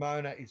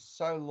 Mona is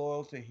so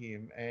loyal to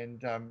him,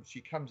 and she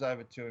comes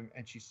over to him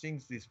and she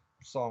sings this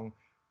song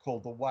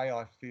called "The Way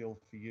I Feel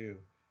for You."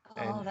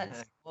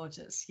 That's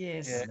gorgeous.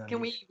 Yes. Yeah.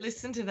 Can we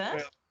listen to that?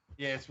 Well,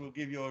 yes, we'll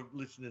give your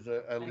listeners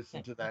a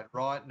listen to that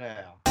right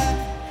now.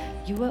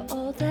 You are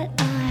all that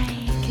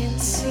I can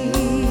see.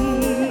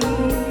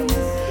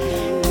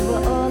 You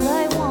are all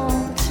I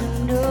want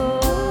to know.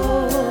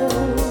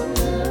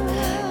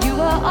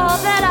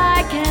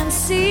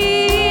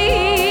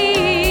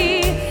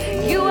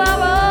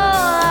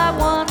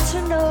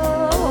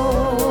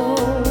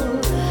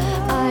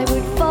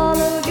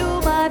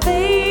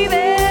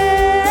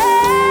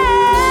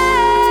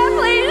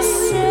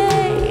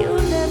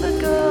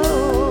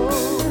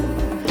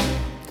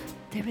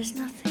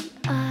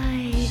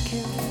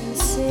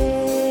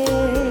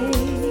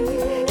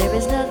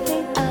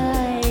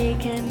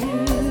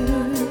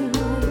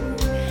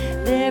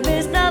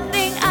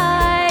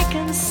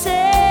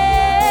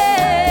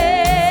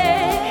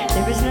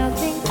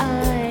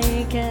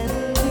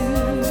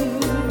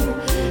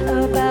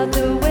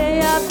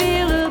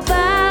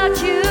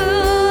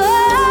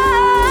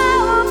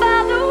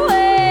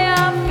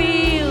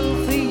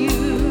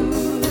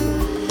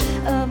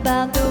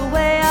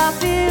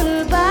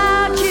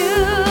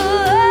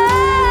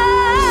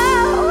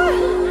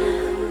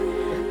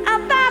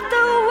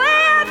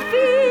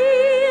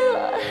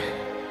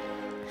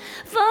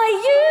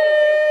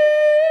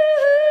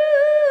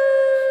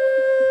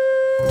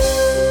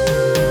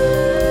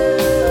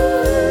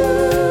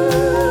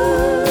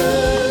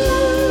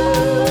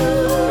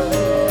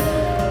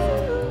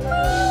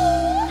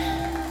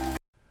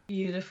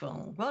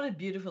 beautiful. What a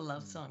beautiful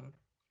love song.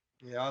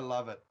 Yeah, I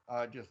love it.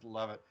 I just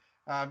love it.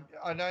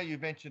 I know you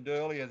mentioned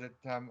earlier that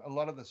a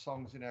lot of the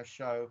songs in our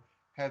show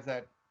have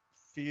that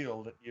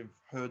feel that you've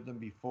heard them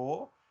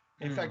before.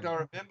 In fact, I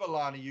remember,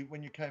 Lana,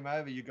 when you came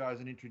over, you guys,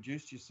 and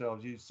introduced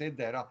yourselves, you said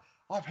that,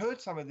 I've heard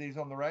some of these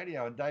on the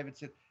radio. And David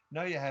said,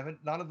 no, you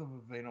haven't. None of them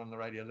have been on the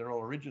radio. They're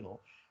all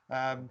original.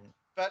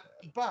 But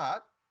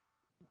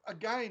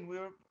again, we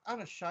were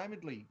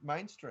unashamedly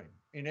mainstream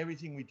in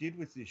everything we did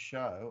with this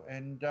show.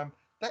 And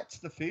that's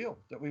the feel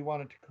that we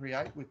wanted to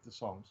create with the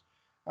songs.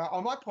 I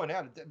might point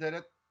out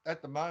that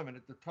at the moment,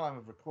 at the time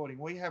of recording,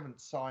 we haven't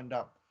signed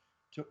up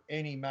to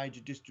any major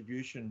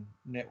distribution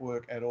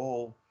network at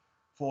all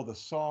for the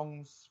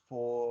songs,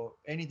 for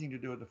anything to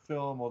do with the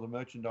film or the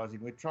merchandising.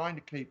 We're trying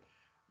to keep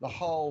the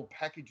whole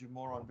package of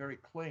Moron very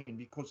clean,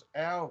 because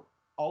our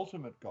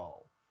ultimate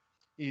goal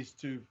is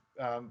to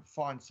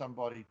find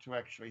somebody to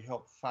actually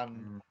help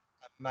fund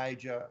a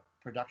major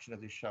production of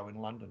this show in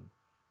London,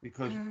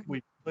 because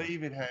we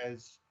believe it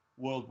has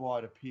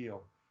worldwide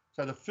appeal.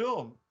 So the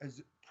film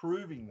is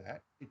proving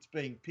that. It's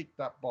being picked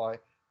up by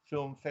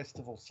film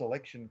festival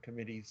selection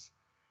committees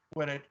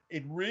when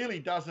it really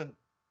doesn't.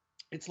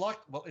 It's like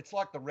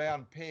the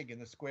round peg in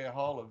the square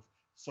hole of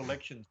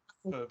selections.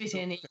 Fit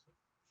any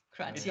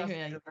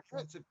criteria.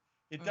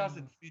 It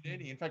doesn't fit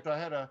any. In fact, I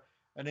had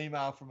an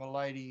email from a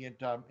lady in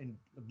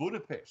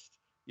Budapest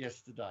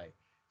yesterday.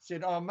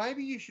 Said, "Oh,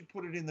 maybe you should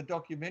put it in the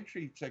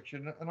documentary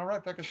section." And I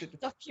wrote back and said,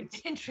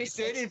 "Documentary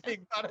section? It's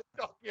anything but a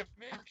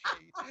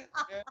documentary."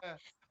 Yeah.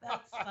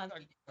 That's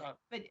funny.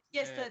 But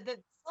yes,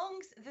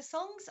 the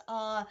songs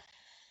are,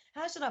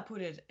 how should I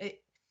put it?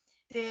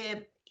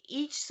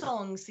 Each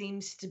song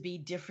seems to be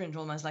different,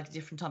 almost like a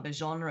different type of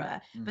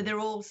genre, but they're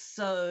all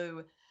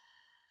so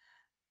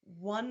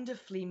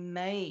wonderfully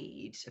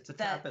made. It's a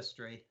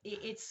tapestry.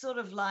 It's sort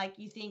of like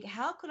you think,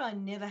 how could I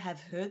never have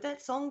heard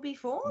that song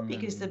before?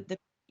 Because the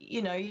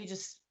you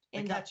just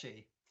end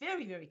catchy. Up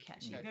very, very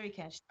catchy, very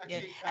catchy.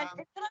 Actually, yeah. And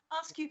can I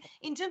ask you,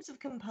 in terms of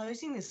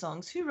composing the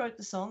songs, who wrote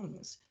the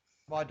songs?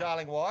 My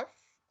darling wife.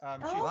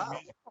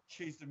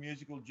 She's the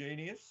musical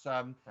genius.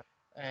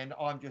 And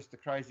I'm just the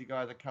crazy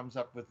guy that comes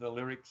up with the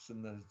lyrics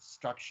and the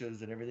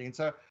structures and everything. And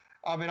so,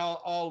 I mean,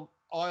 I'll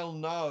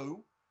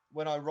know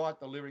when I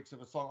write the lyrics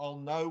of a song, I'll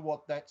know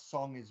what that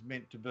song is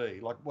meant to be,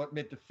 like what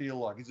meant to feel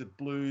like. Is it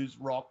blues,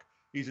 rock?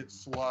 Is it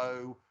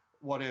slow?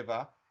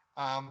 Whatever.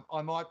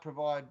 I might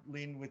provide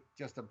Lynn with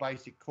just a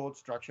basic chord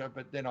structure,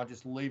 but then I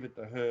just leave it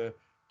to her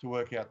to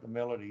work out the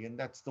melody. And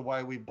that's the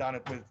way we've done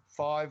it with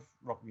 5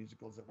 rock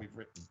musicals that we've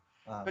written.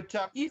 But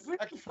you've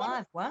written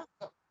 5, wow.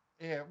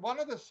 Yeah, one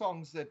of the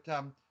songs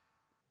that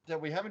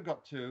we haven't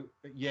got to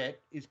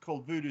yet is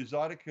called Voodoo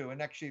Zydeco,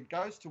 and actually it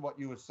goes to what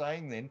you were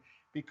saying then,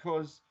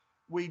 because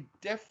we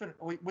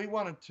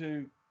wanted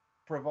to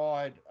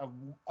provide a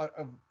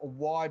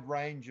wide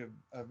range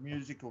of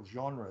musical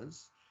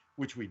genres,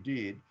 which we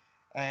did,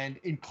 and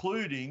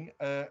including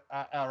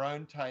our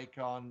own take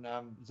on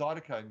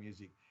Zydeco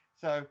music.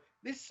 So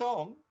this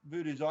song,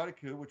 Voodoo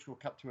Zydeco, which we'll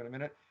cut to in a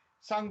minute,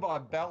 sung by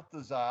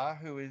Balthazar,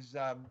 who is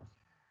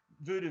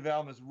Voodoo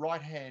Valma's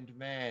right-hand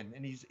man,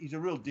 and he's a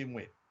real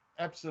dimwit,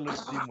 absolute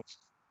dimwit.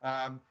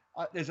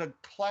 There's a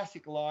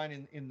classic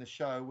line in the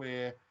show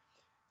where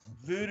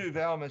Voodoo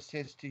Valma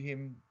says to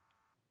him,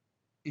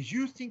 "Is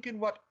you thinking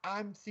what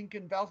I'm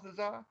thinking,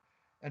 Balthazar?"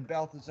 And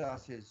Balthazar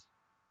says,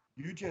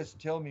 "You just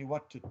tell me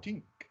what to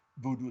think,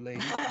 Voodoo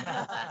lady,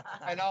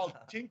 and I'll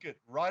think it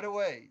right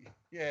away."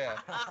 Yeah.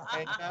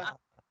 And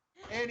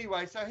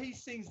anyway, so he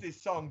sings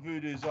this song,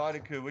 Voodoo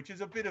Zydeco, which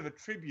is a bit of a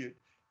tribute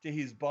to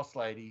his boss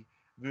lady,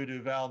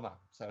 Voodoo Valma.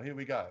 So here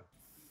we go.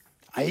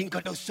 I ain't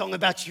got no song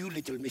about you,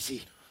 little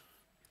missy.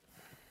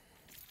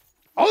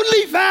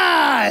 Only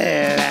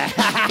 5!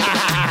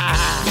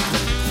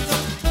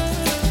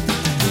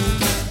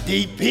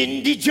 Deep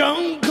in the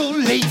jungle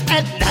late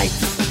at night,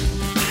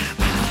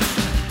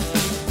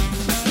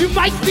 you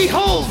might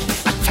behold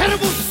a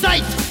terrible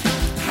sight.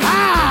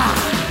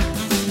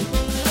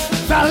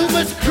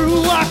 Valma's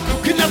crew are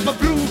cooking up a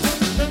brew,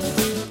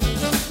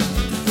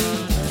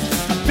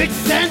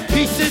 bits and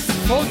pieces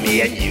for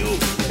me and you.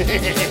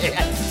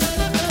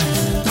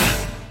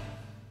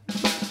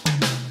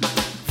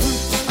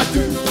 A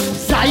voodoo,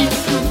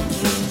 Zydeco,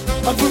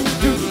 a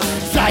voodoo,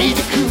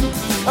 Zydeco,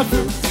 a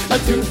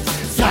voodoo,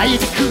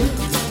 Zydeco,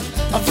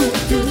 a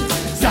voodoo,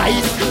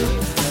 Zydeco,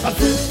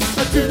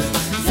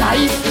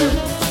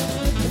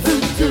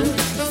 voodoo,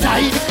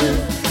 Zydeco.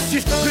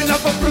 She's cooking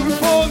up a brew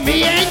for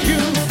me and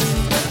you.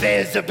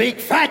 There's a big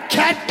fat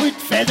cat with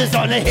feathers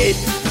on her head,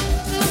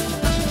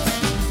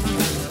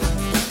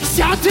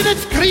 shouting and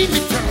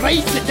screaming to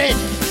raise the dead.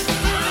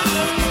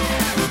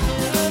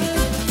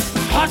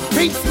 Hot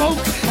pink smoke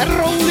and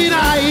rolling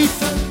eyes,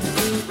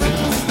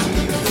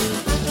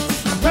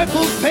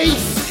 purple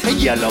face and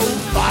yellow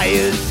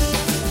fires.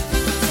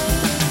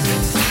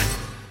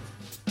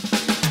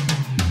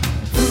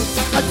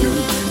 Voodoo,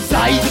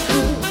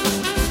 Zydeco,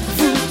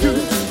 voodoo,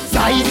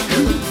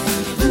 Zydeco,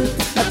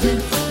 voodoo,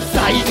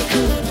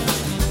 Zydeco,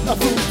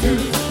 voodoo,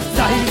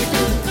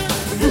 Zydeco,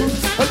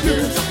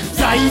 voodoo,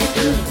 Zydeco.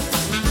 Zydeco,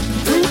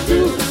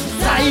 voodoo,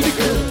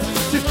 Zydeco,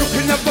 just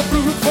cooking up a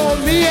brew for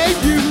me and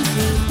you.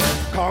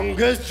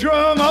 Congas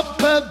drum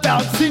up a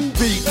bouncing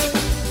beat,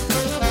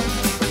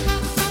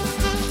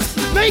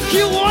 make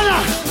you wanna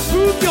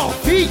move your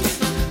feet.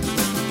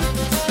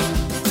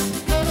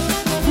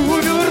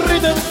 Voodoo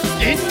rhythm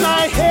in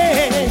my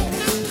head,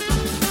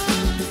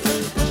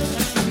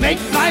 make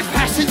my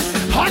passion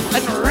hot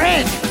and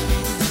red.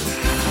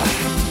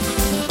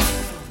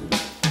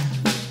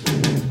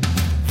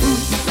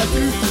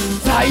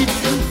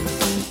 Zydeco,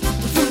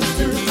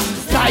 voodoo,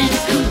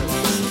 Zydeco,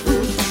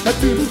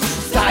 voodoo,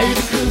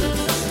 Zydeco,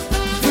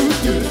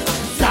 voodoo,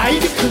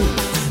 Zydeco,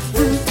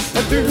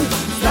 voodoo,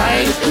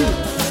 Zydeco,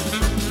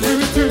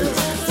 voodoo,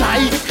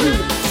 Zydeco,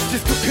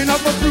 just cooking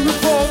up a brew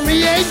for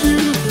me and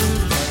you.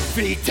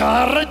 Feet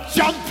are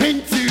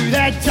a-jumping to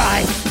that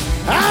jive.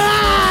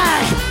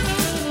 Alright!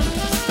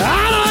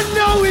 I don't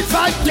know if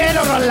I'm dead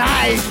or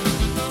alive.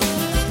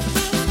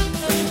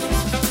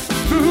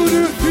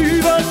 Voodoo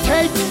fever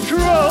take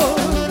control.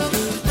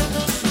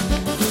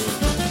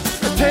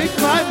 Take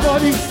my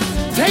body,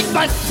 take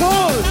my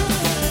soul.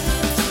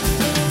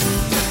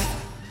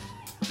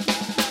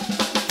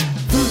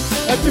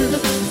 Voodoo,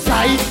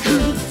 Zydeco,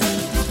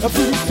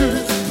 voodoo,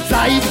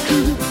 Zydeco,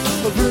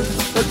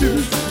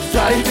 voodoo,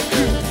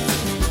 Zydeco,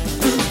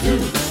 voodoo,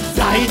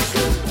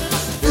 Zydeco,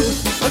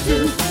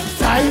 voodoo,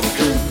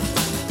 Zydeco,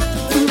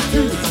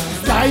 voodoo,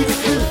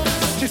 Zydeco,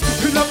 just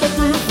cooking up a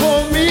brew for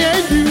me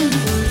and you.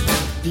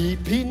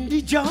 Deep in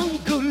the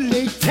jungle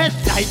late at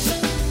night,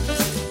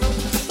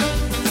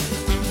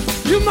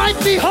 you might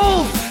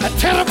behold a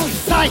terrible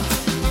sight.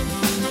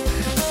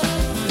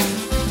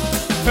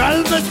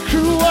 Velvet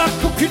crew are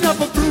cooking up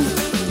a brew,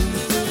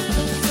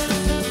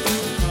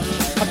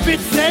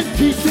 bits and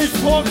pieces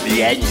for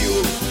me and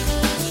you.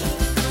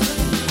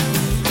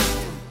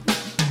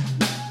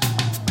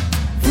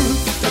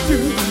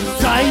 Voodoo,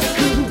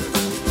 Zydeco,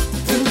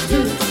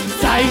 voodoo,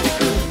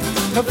 Zydeco,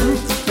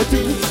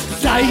 voodoo,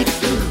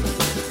 Zydeco,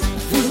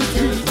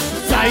 voodoo,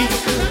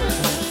 Zydeco,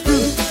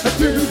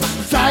 voodoo,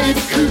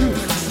 Zydeco,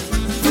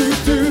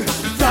 voodoo,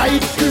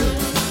 Zydeco,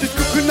 just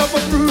cooking up a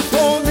brew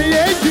for me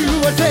and you.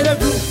 I said a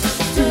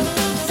voodoo,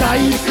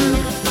 Zydeco,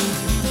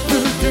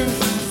 voodoo,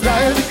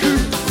 Zydeco.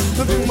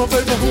 My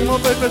baby,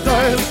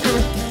 Zydeco,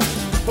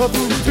 a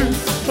voodoo,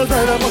 a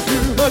Zydeco,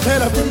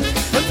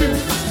 a Zydeco,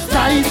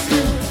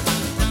 Zydeco,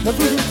 a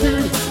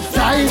voodoo,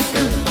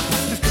 Zydeco,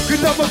 just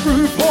cooking up a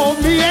brew for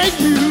me and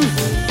you.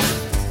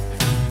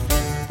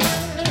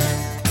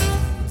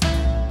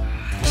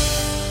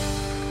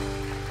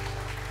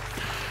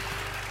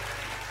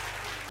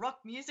 Rock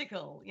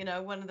musical, you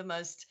know, one of the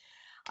most,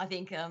 I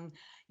think,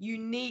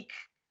 unique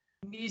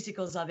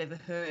musicals I've ever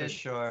heard. For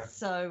sure.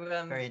 So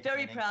Very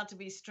very entertaining. proud to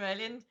be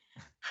Australian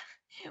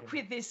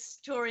with this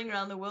touring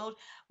around the world.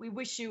 We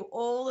wish you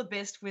all the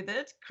best with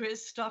it.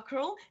 Chris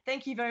Dockrill,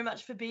 thank you very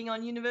much for being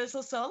on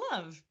Universal Soul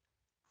Love.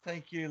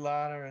 Thank you,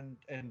 Lana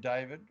and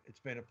David. It's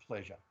been a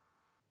pleasure.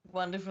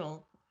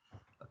 Wonderful.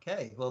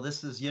 Okay, well,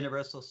 this is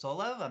Universal Soul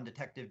Love. I'm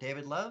Detective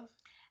David Love,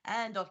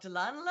 And Dr.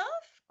 Lana Love,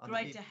 On the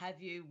great beat. to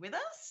have you with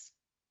us.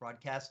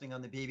 broadcasting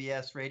on the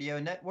BBS Radio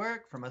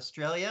Network from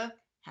Australia.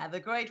 Have a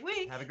great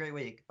week. Have a great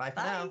week. Bye for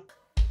Bye. now.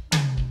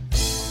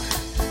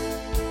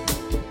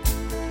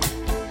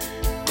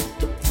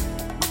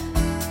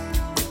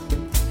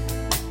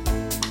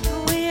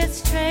 We're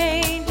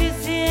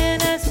strangers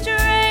in a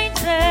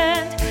strange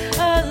land,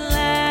 a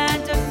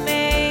land of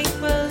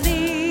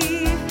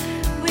make-believe.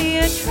 We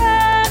are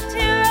trapped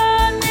here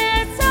on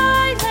this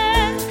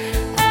island.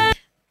 And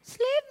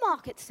slave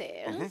market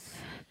sales.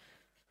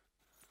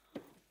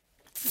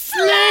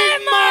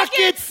 Slave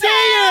market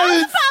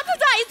sales!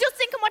 Is just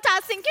thinking what I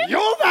was thinking. Yo,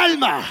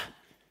 Alma!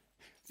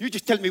 You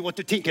just tell me what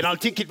to think and I'll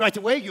think it right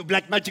away, you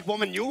black magic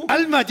woman, you.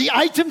 Alma, the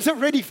items are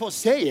ready for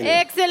sale.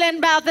 Excellent,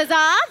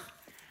 Balthazar.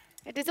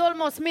 It is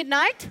almost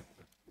midnight.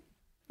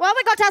 Well,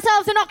 we got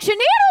ourselves an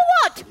auctioneer or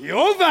what?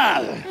 Yo,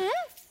 Val!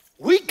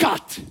 We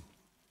got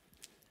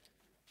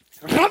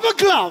rubber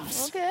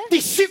gloves. Okay.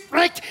 The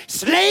shipwrecked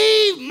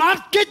slave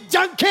market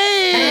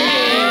junkie!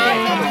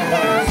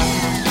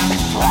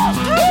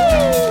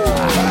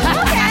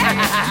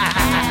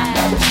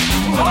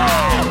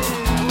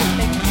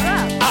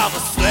 I'm a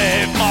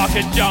slave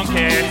market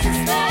junkie.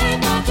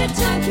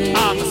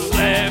 I'm a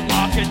slave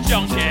market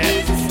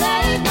junkie.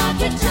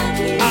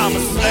 I'm a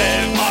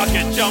slave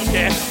market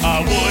junkie. I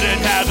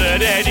wouldn't have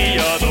it any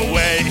other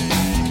way.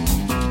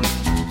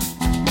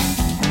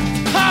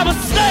 I'm a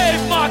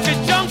slave market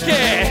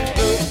junkie.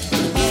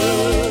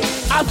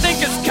 I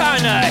think it's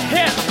kinda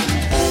hip.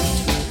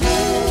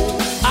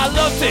 I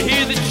love to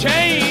hear the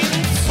chains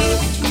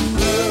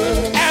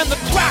and the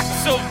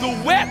cracks of the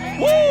whip.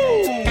 Woo!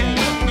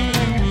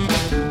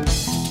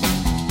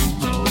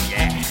 Oh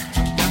yeah.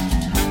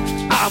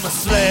 I'm a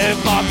slave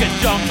market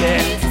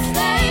junkie.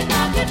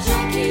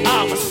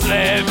 I'm a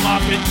slave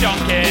market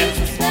junkie.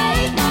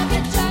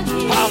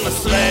 I'm a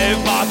slave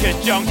market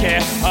junkie.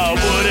 I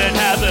wouldn't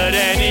have it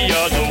any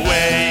other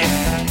way.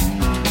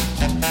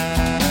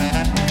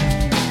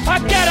 I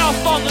get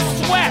off on the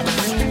sweat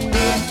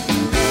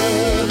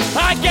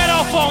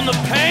on the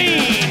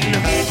pain.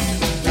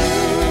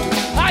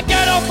 I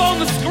get up on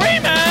the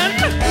screaming,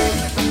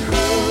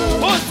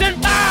 pushing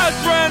my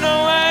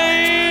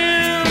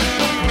adrenaline.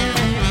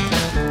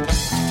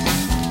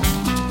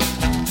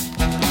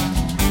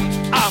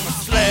 I'm a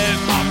slave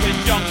market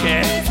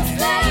junkie. He's a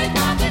slave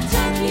market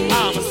junkie.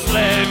 I'm a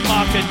slave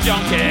market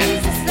junkie.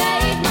 He's a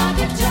slave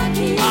market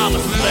junkie. I'm a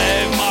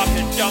slave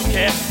market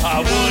junkie. I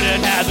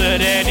wouldn't have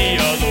it any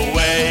other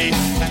way.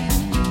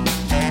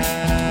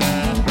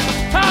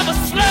 I'm a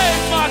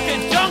slave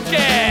market junkie.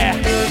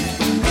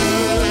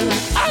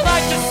 I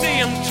like to see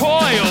them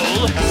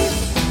toil.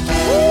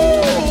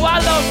 Ooh, I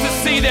love to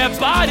see their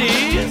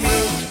bodies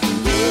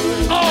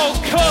all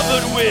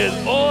covered with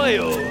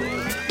oil.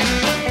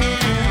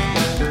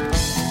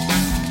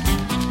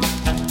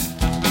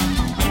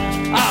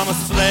 I'm a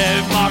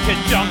slave market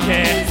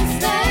junkie. He's a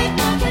slave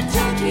market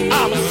junkie.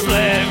 I'm a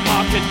slave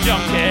market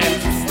junkie.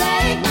 He's a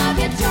slave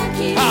market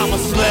junkie. I'm a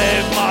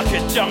slave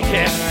market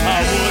junkie.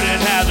 I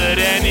wouldn't have it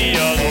any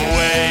other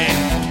way.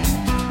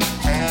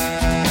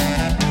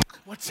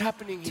 What's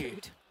happening here?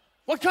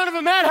 What kind of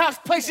a madhouse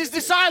place is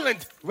this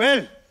island?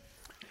 Well,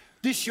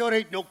 this sure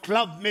ain't no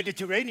club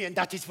Mediterranean,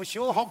 that is for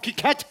sure, honky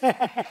cat.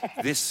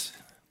 This,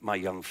 my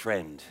young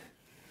friend,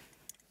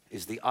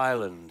 is the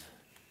island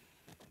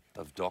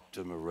of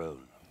Dr.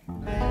 Moron.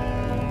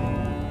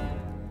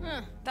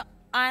 The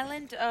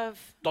island of...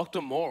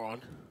 Dr.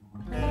 Moron?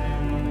 What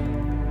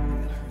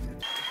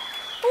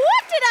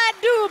did I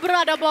do,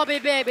 brother Bobby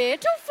baby,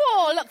 to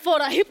fall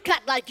for a hip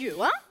cat like you,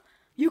 huh?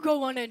 You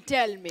go on and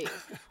tell me.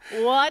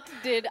 What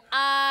did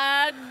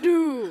I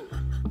do?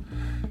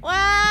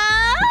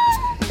 Well,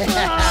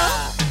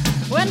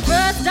 when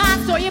first I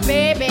saw you,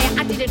 baby,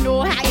 I didn't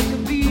know how it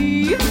could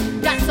be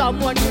that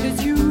someone good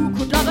as you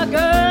could love a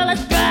girl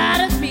as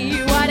bad as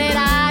me. What did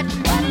I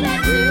do? What did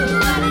I do?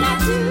 What did I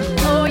do?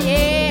 Oh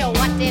yeah,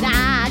 what did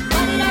I do?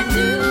 What did I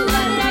do?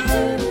 What did I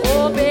do?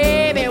 Oh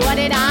baby, what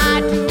did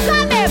I do?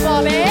 Come here,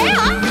 Bobby,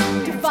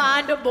 huh? To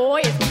find a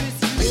boy as good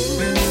as you.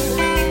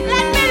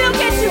 Let me look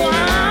at you,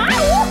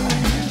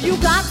 huh? You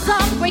got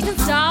some grace and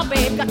style,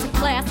 babe. Got some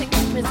class and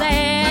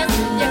presents.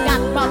 You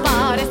got my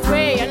body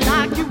swaying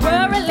like you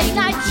were a late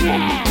night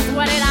jazz.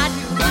 What did I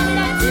do? What did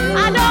I do?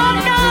 I don't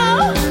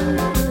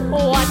know.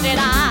 What did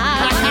I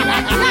do?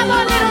 Come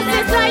on, little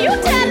sister, you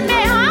tell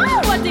me,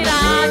 huh? What did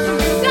I do?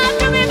 Come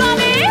to me,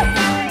 Bobby.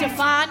 To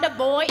find a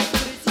boy as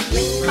good as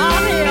you.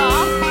 Come here.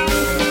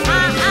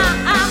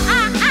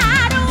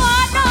 I don't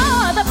want no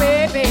other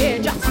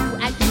baby, just you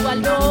and you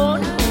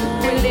alone.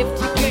 We live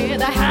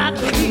together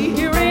happily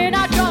here in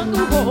our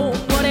jungle home.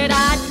 What did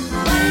I do?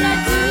 What did I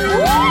do?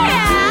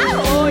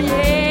 Oh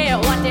yeah,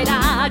 what did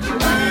I do?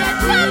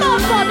 Come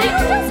on, Bobby, you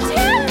just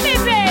tell me,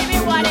 baby,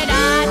 what did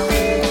I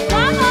do?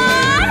 Come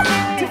on,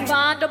 to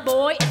find a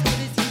boy as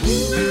good as you.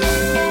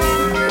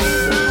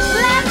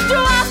 Let's do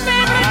our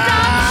favorite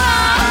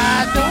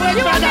dance. You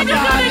want me to do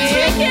the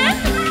chicken?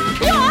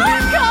 You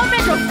always call me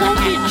the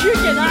funky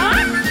chicken, huh?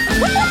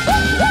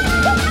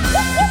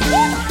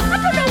 I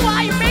don't know why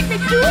you make me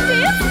do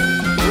this.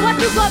 What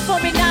you got for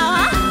me now,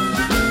 huh?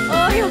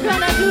 Oh, you're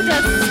gonna do the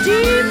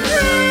steam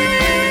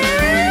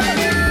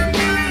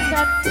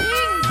the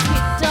things he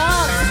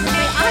does to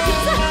me.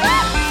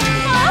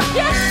 Oh,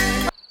 yes.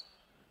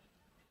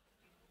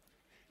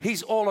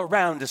 He's all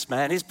around us,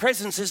 man. His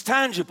presence is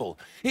tangible.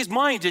 His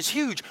mind is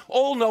huge,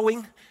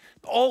 all-knowing,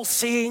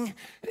 all-seeing.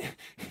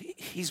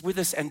 He's with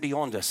us and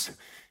beyond us.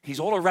 He's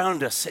all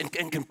around us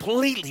and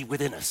completely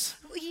within us.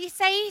 You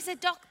say he's a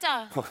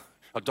doctor.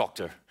 A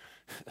doctor,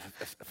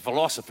 a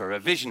philosopher, a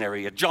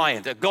visionary, a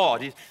giant, a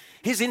god.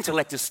 His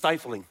intellect is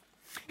stifling.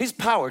 His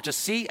power to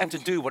see and to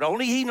do what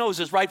only he knows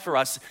is right for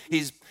us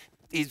is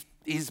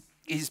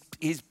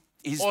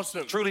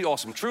awesome. Truly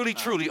awesome. Truly,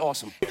 truly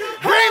awesome.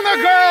 Bring the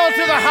girl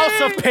to the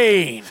house of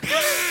pain.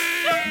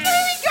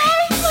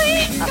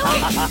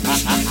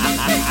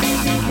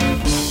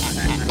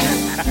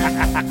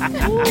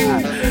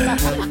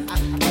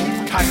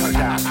 Cut her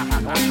down.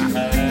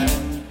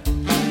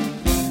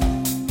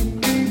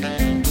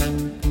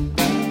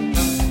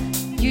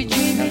 You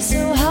treat me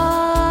so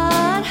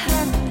hard,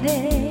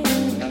 honey.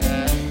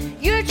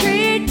 You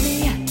treat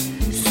me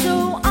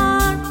so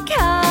unkind.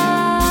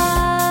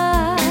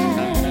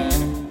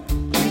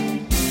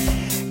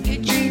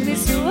 You treat me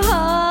so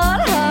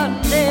hard,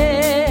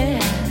 honey.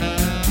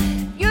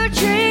 You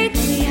treat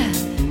me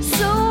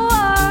so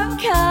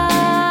unkind.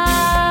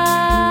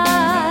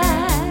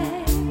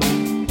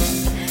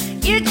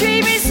 You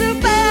treat me so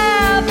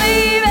bad,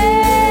 baby.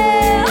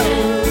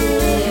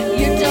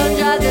 You don't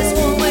drive this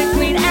woman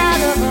queen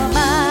out of her mind.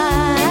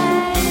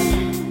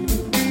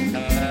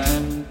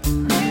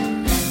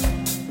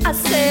 I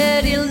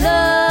said you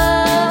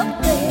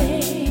love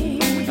me.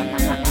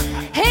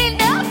 Ain't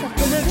nothing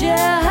but a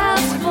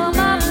jailhouse for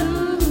my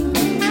blues.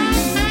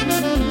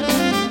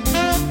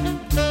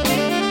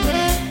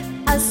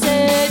 I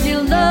said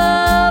you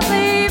love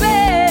me, baby.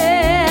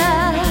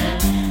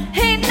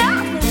 Ain't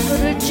nothing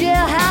but a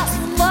jailhouse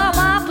for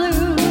my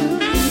blues.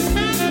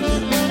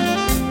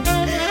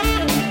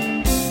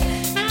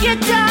 You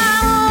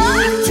don't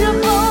want to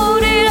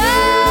put it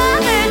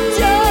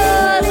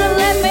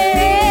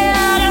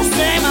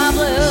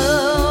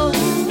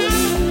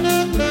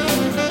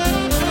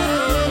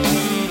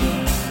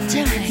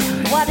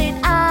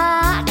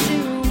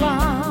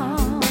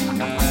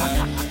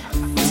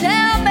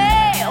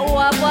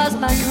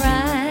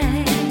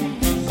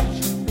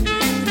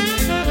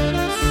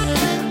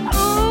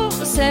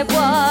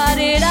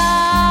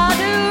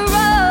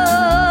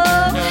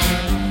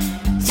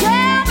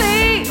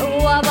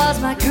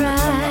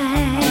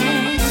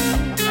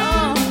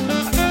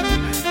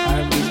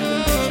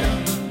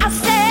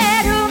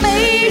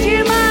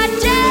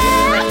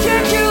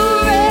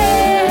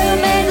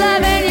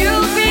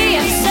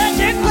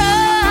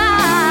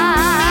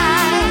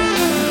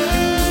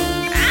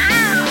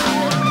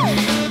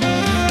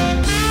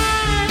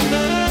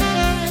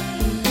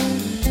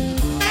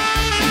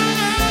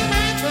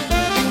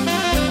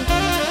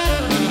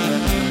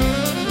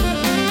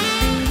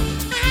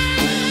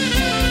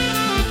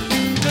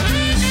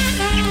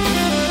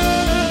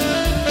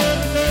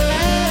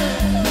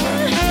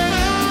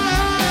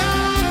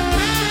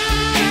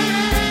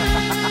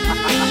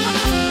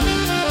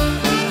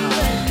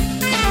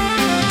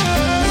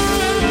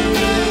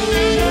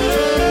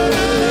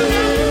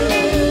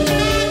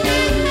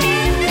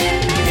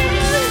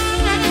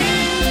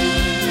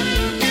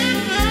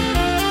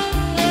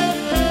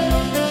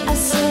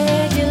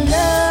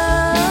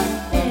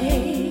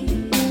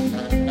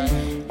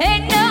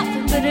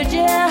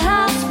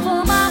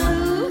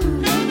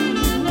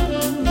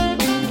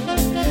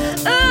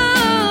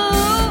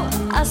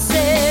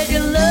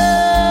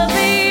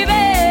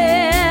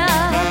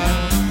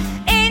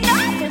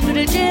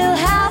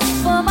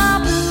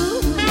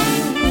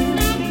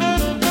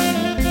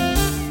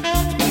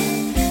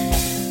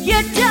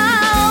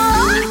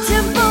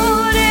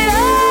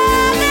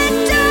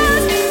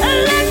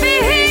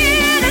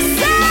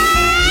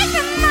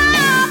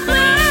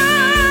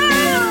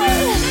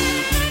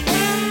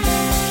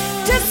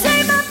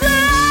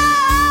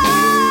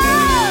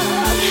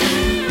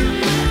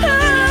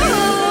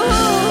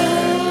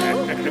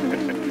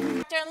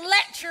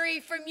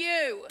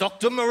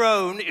Dr.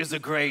 Moron is a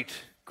great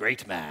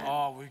man.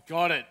 Oh, we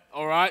got it.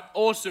 All right.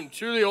 Awesome.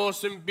 Truly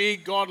awesome.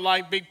 Big,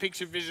 godlike, big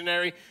picture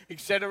visionary,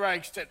 etc.,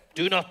 etc.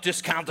 Do not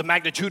discount the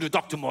magnitude of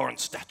Dr.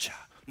 Moron's stature,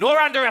 nor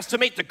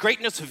underestimate the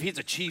greatness of his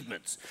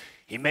achievements.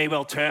 He may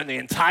well turn the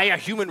entire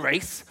human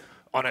race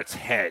on its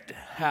head.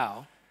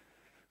 How?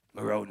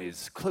 Moron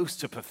is close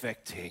to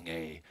perfecting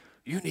a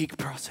unique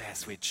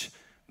process which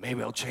may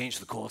well change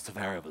the course of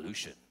our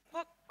evolution.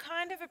 What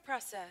kind of a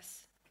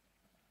process?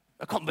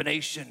 A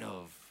combination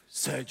of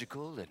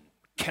surgical and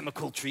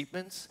chemical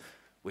treatments,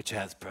 which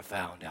has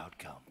profound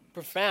outcome.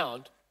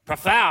 Profound?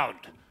 Profound!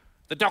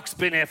 The doc's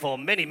been here for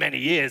many, many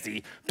years.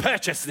 He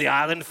purchased the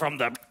island from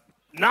the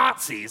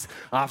Nazis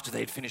after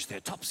they'd finished their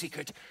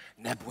top-secret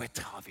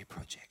Nabwetavi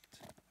project.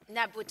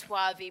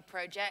 Nabwetavi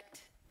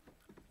project?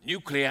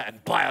 Nuclear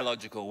and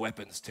biological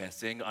weapons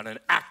testing on an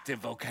active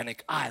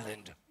volcanic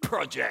island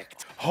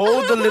project.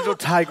 Hold the little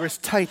tigress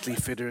tightly,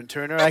 Fitter and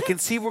Turner. I can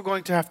see we're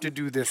going to have to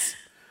do this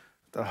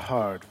the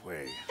hard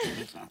way.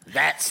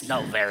 That's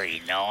not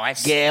very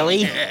nice.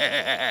 Gally?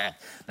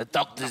 The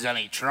doctor's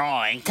only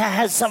trying to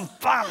have some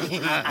fun.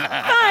 Fun?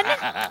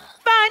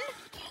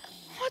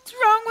 What's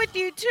wrong with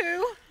you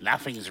two?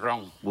 Nothing's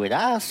wrong. With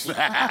us?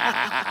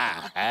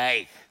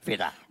 Hey,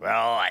 Fitter.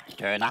 Right,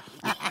 Turner.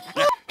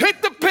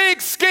 Hit the pig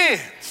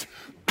skins.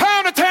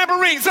 Pound the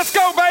tambourines. Let's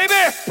go, baby.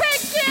 Pig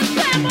skin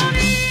tambourine.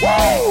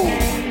 Woo!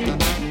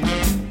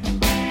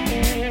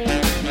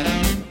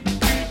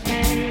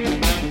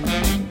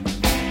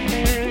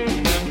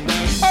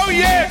 Oh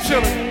yeah,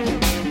 children.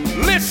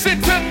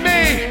 Listen to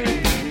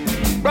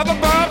me. Brother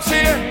Bob's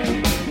here.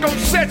 Gonna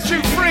set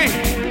you free.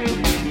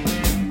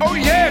 Oh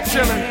yeah,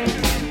 children.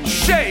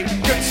 Shake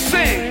and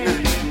sing.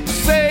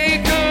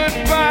 Say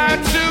goodbye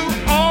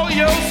to all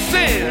your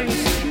sins.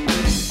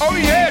 Oh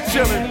yeah,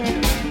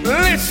 children.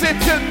 Listen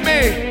to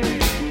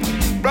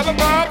me. Brother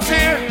Bob's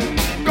here.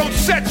 Gonna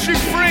set you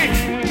free.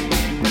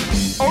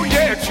 Oh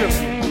yeah,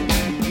 children.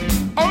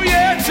 Oh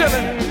yeah,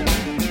 children.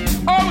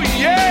 Oh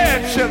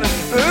yeah, children.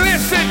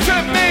 Listen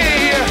to me.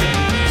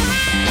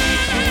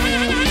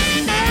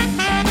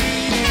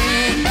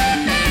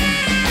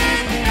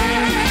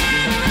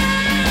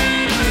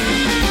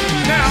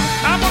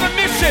 I'm on a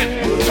mission,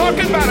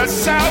 talking about a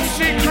South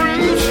Sea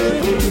cruise,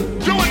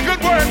 doing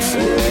good works,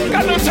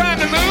 got no time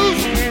to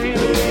lose.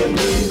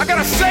 I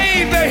gotta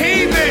save the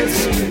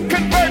heathens,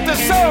 convert the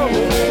soul,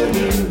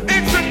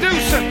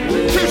 introduce them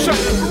to some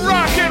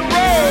rock and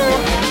roll.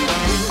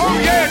 Oh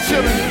yeah,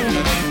 children,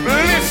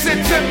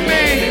 listen to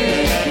me.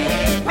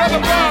 Brother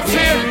Bob's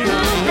here,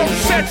 gonna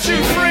set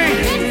you free.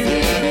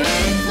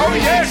 Oh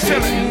yeah,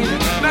 children,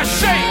 now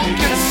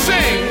shake and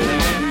sing.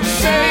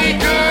 Say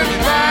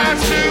goodbye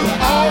to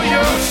all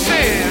your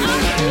sins.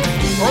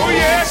 Oh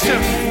yeah,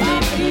 children.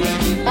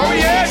 Oh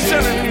yeah,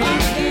 children.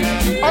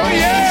 Oh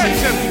yeah,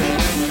 children.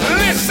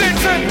 Listen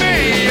to me.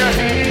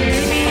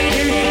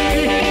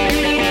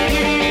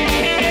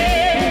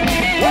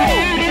 Woo!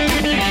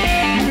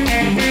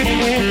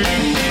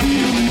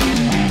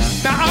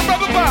 Now I'm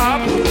Brother Bob.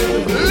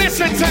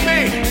 Listen to me.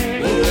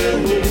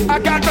 I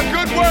got the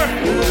good word.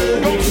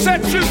 Gonna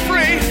set you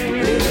free.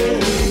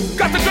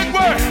 Got the good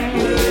word.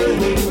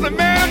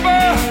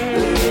 Remember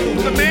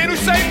the man who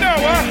saved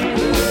Noah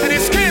and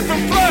his skin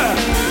from flood.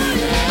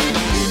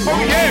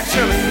 Oh yeah,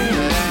 children,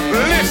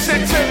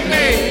 listen to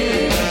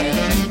me.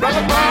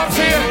 Brother Bob's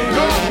here,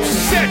 gonna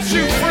set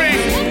you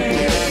free.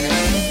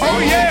 Oh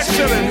yeah,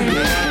 children,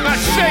 now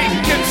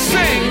shake and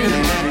sing.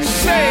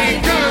 Say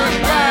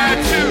goodbye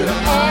to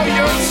all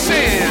your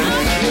sins.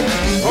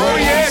 Oh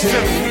yeah,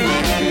 children.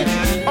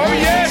 Oh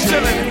yeah,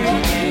 children.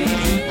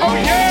 Oh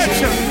yeah,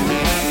 children.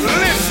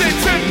 Listen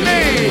to me.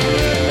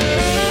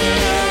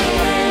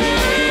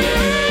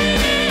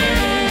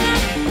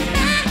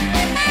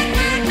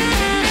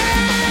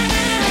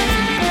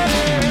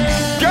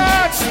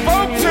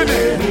 Spoke to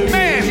me.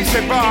 Man, he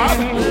said, Bob.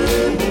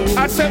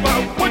 I said,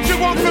 well, what you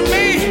want from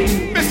me,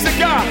 Mr.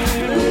 God?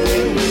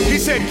 He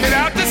said, get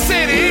out the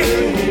city,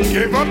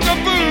 give up the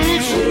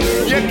booze.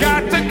 You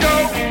got to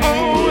go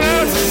on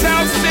a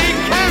South Sea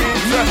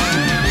cruise.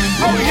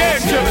 Oh, yeah,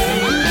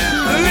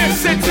 children,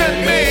 listen to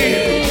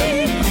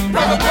me.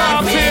 Brother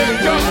Bob's here,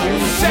 gonna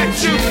set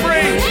you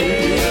free.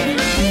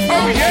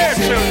 Oh, yeah,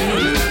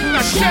 children,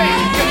 now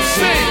shake and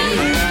sing.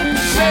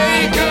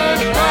 Say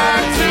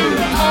goodbye to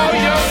all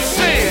your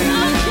sins.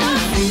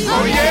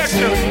 Oh yeah,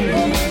 children.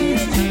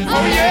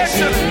 Oh yeah,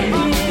 children.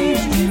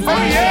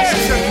 Oh yeah,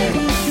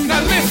 children.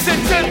 Now listen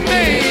to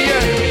me.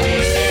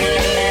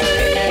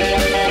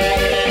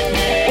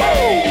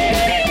 Woo!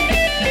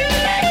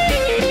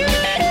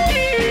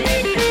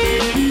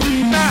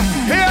 Now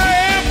here I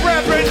am,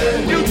 brethren,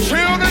 you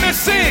children of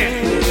sin.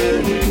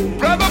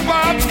 Brother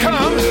Bob's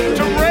come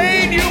to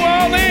rein you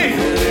all in.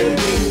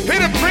 Here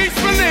to preach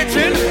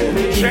religion,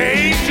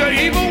 change your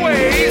evil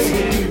ways.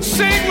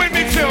 Sing with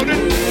me,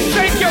 children.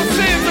 Shake your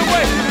sins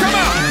away. Come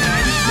on.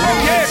 Oh,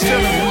 yeah,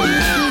 children.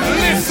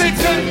 Listen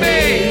to me.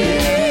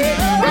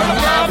 Brother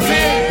Bob's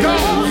here.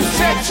 Gonna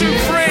set you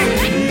free.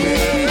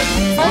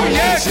 Oh,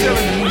 yeah,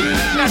 children.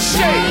 Now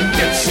shake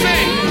and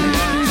sing.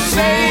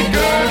 say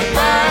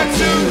goodbye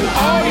to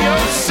all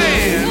your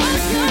sins.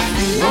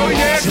 Oh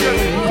yeah, to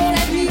them.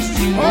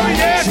 Oh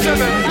yeah, to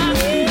them.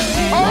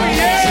 Oh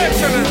yeah,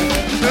 to them.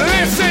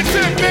 Listen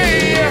to me.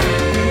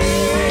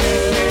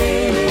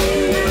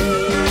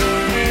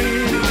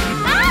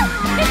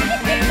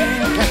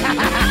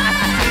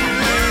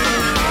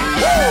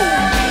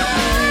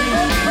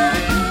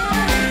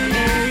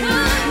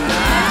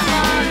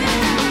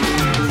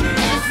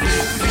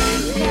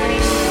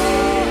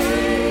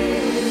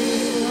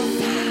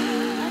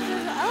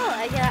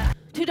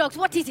 Two dogs,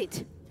 what is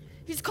it?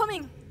 He's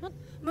coming.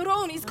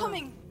 Moron, he's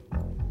coming.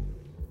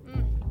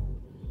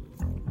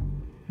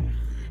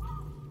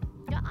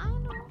 Yeah, I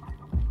know.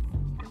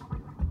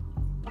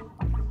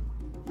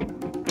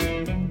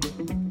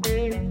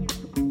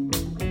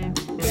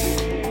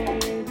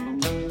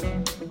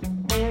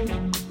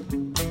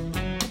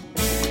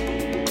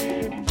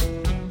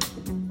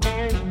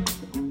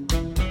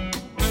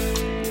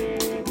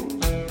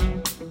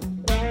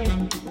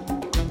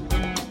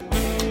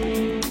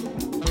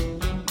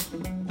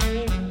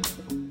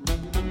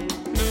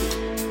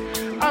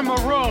 I'm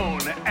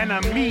Moron and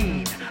I'm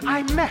mean.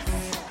 I mess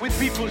with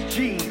people's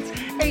genes.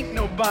 Ain't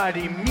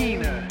nobody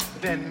meaner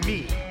than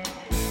me.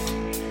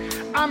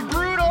 I'm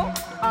brutal,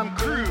 I'm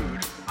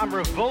crude, I'm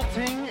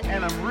revolting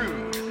and I'm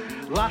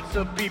rude. Lots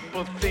of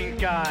people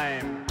think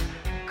I'm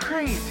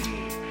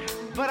crazy,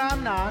 but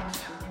I'm not.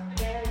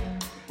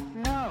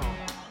 No,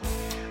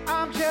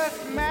 I'm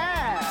just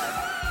mad.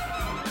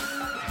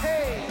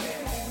 Hey,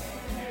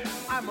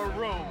 I'm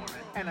Moron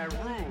and I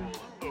rule,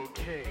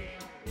 okay.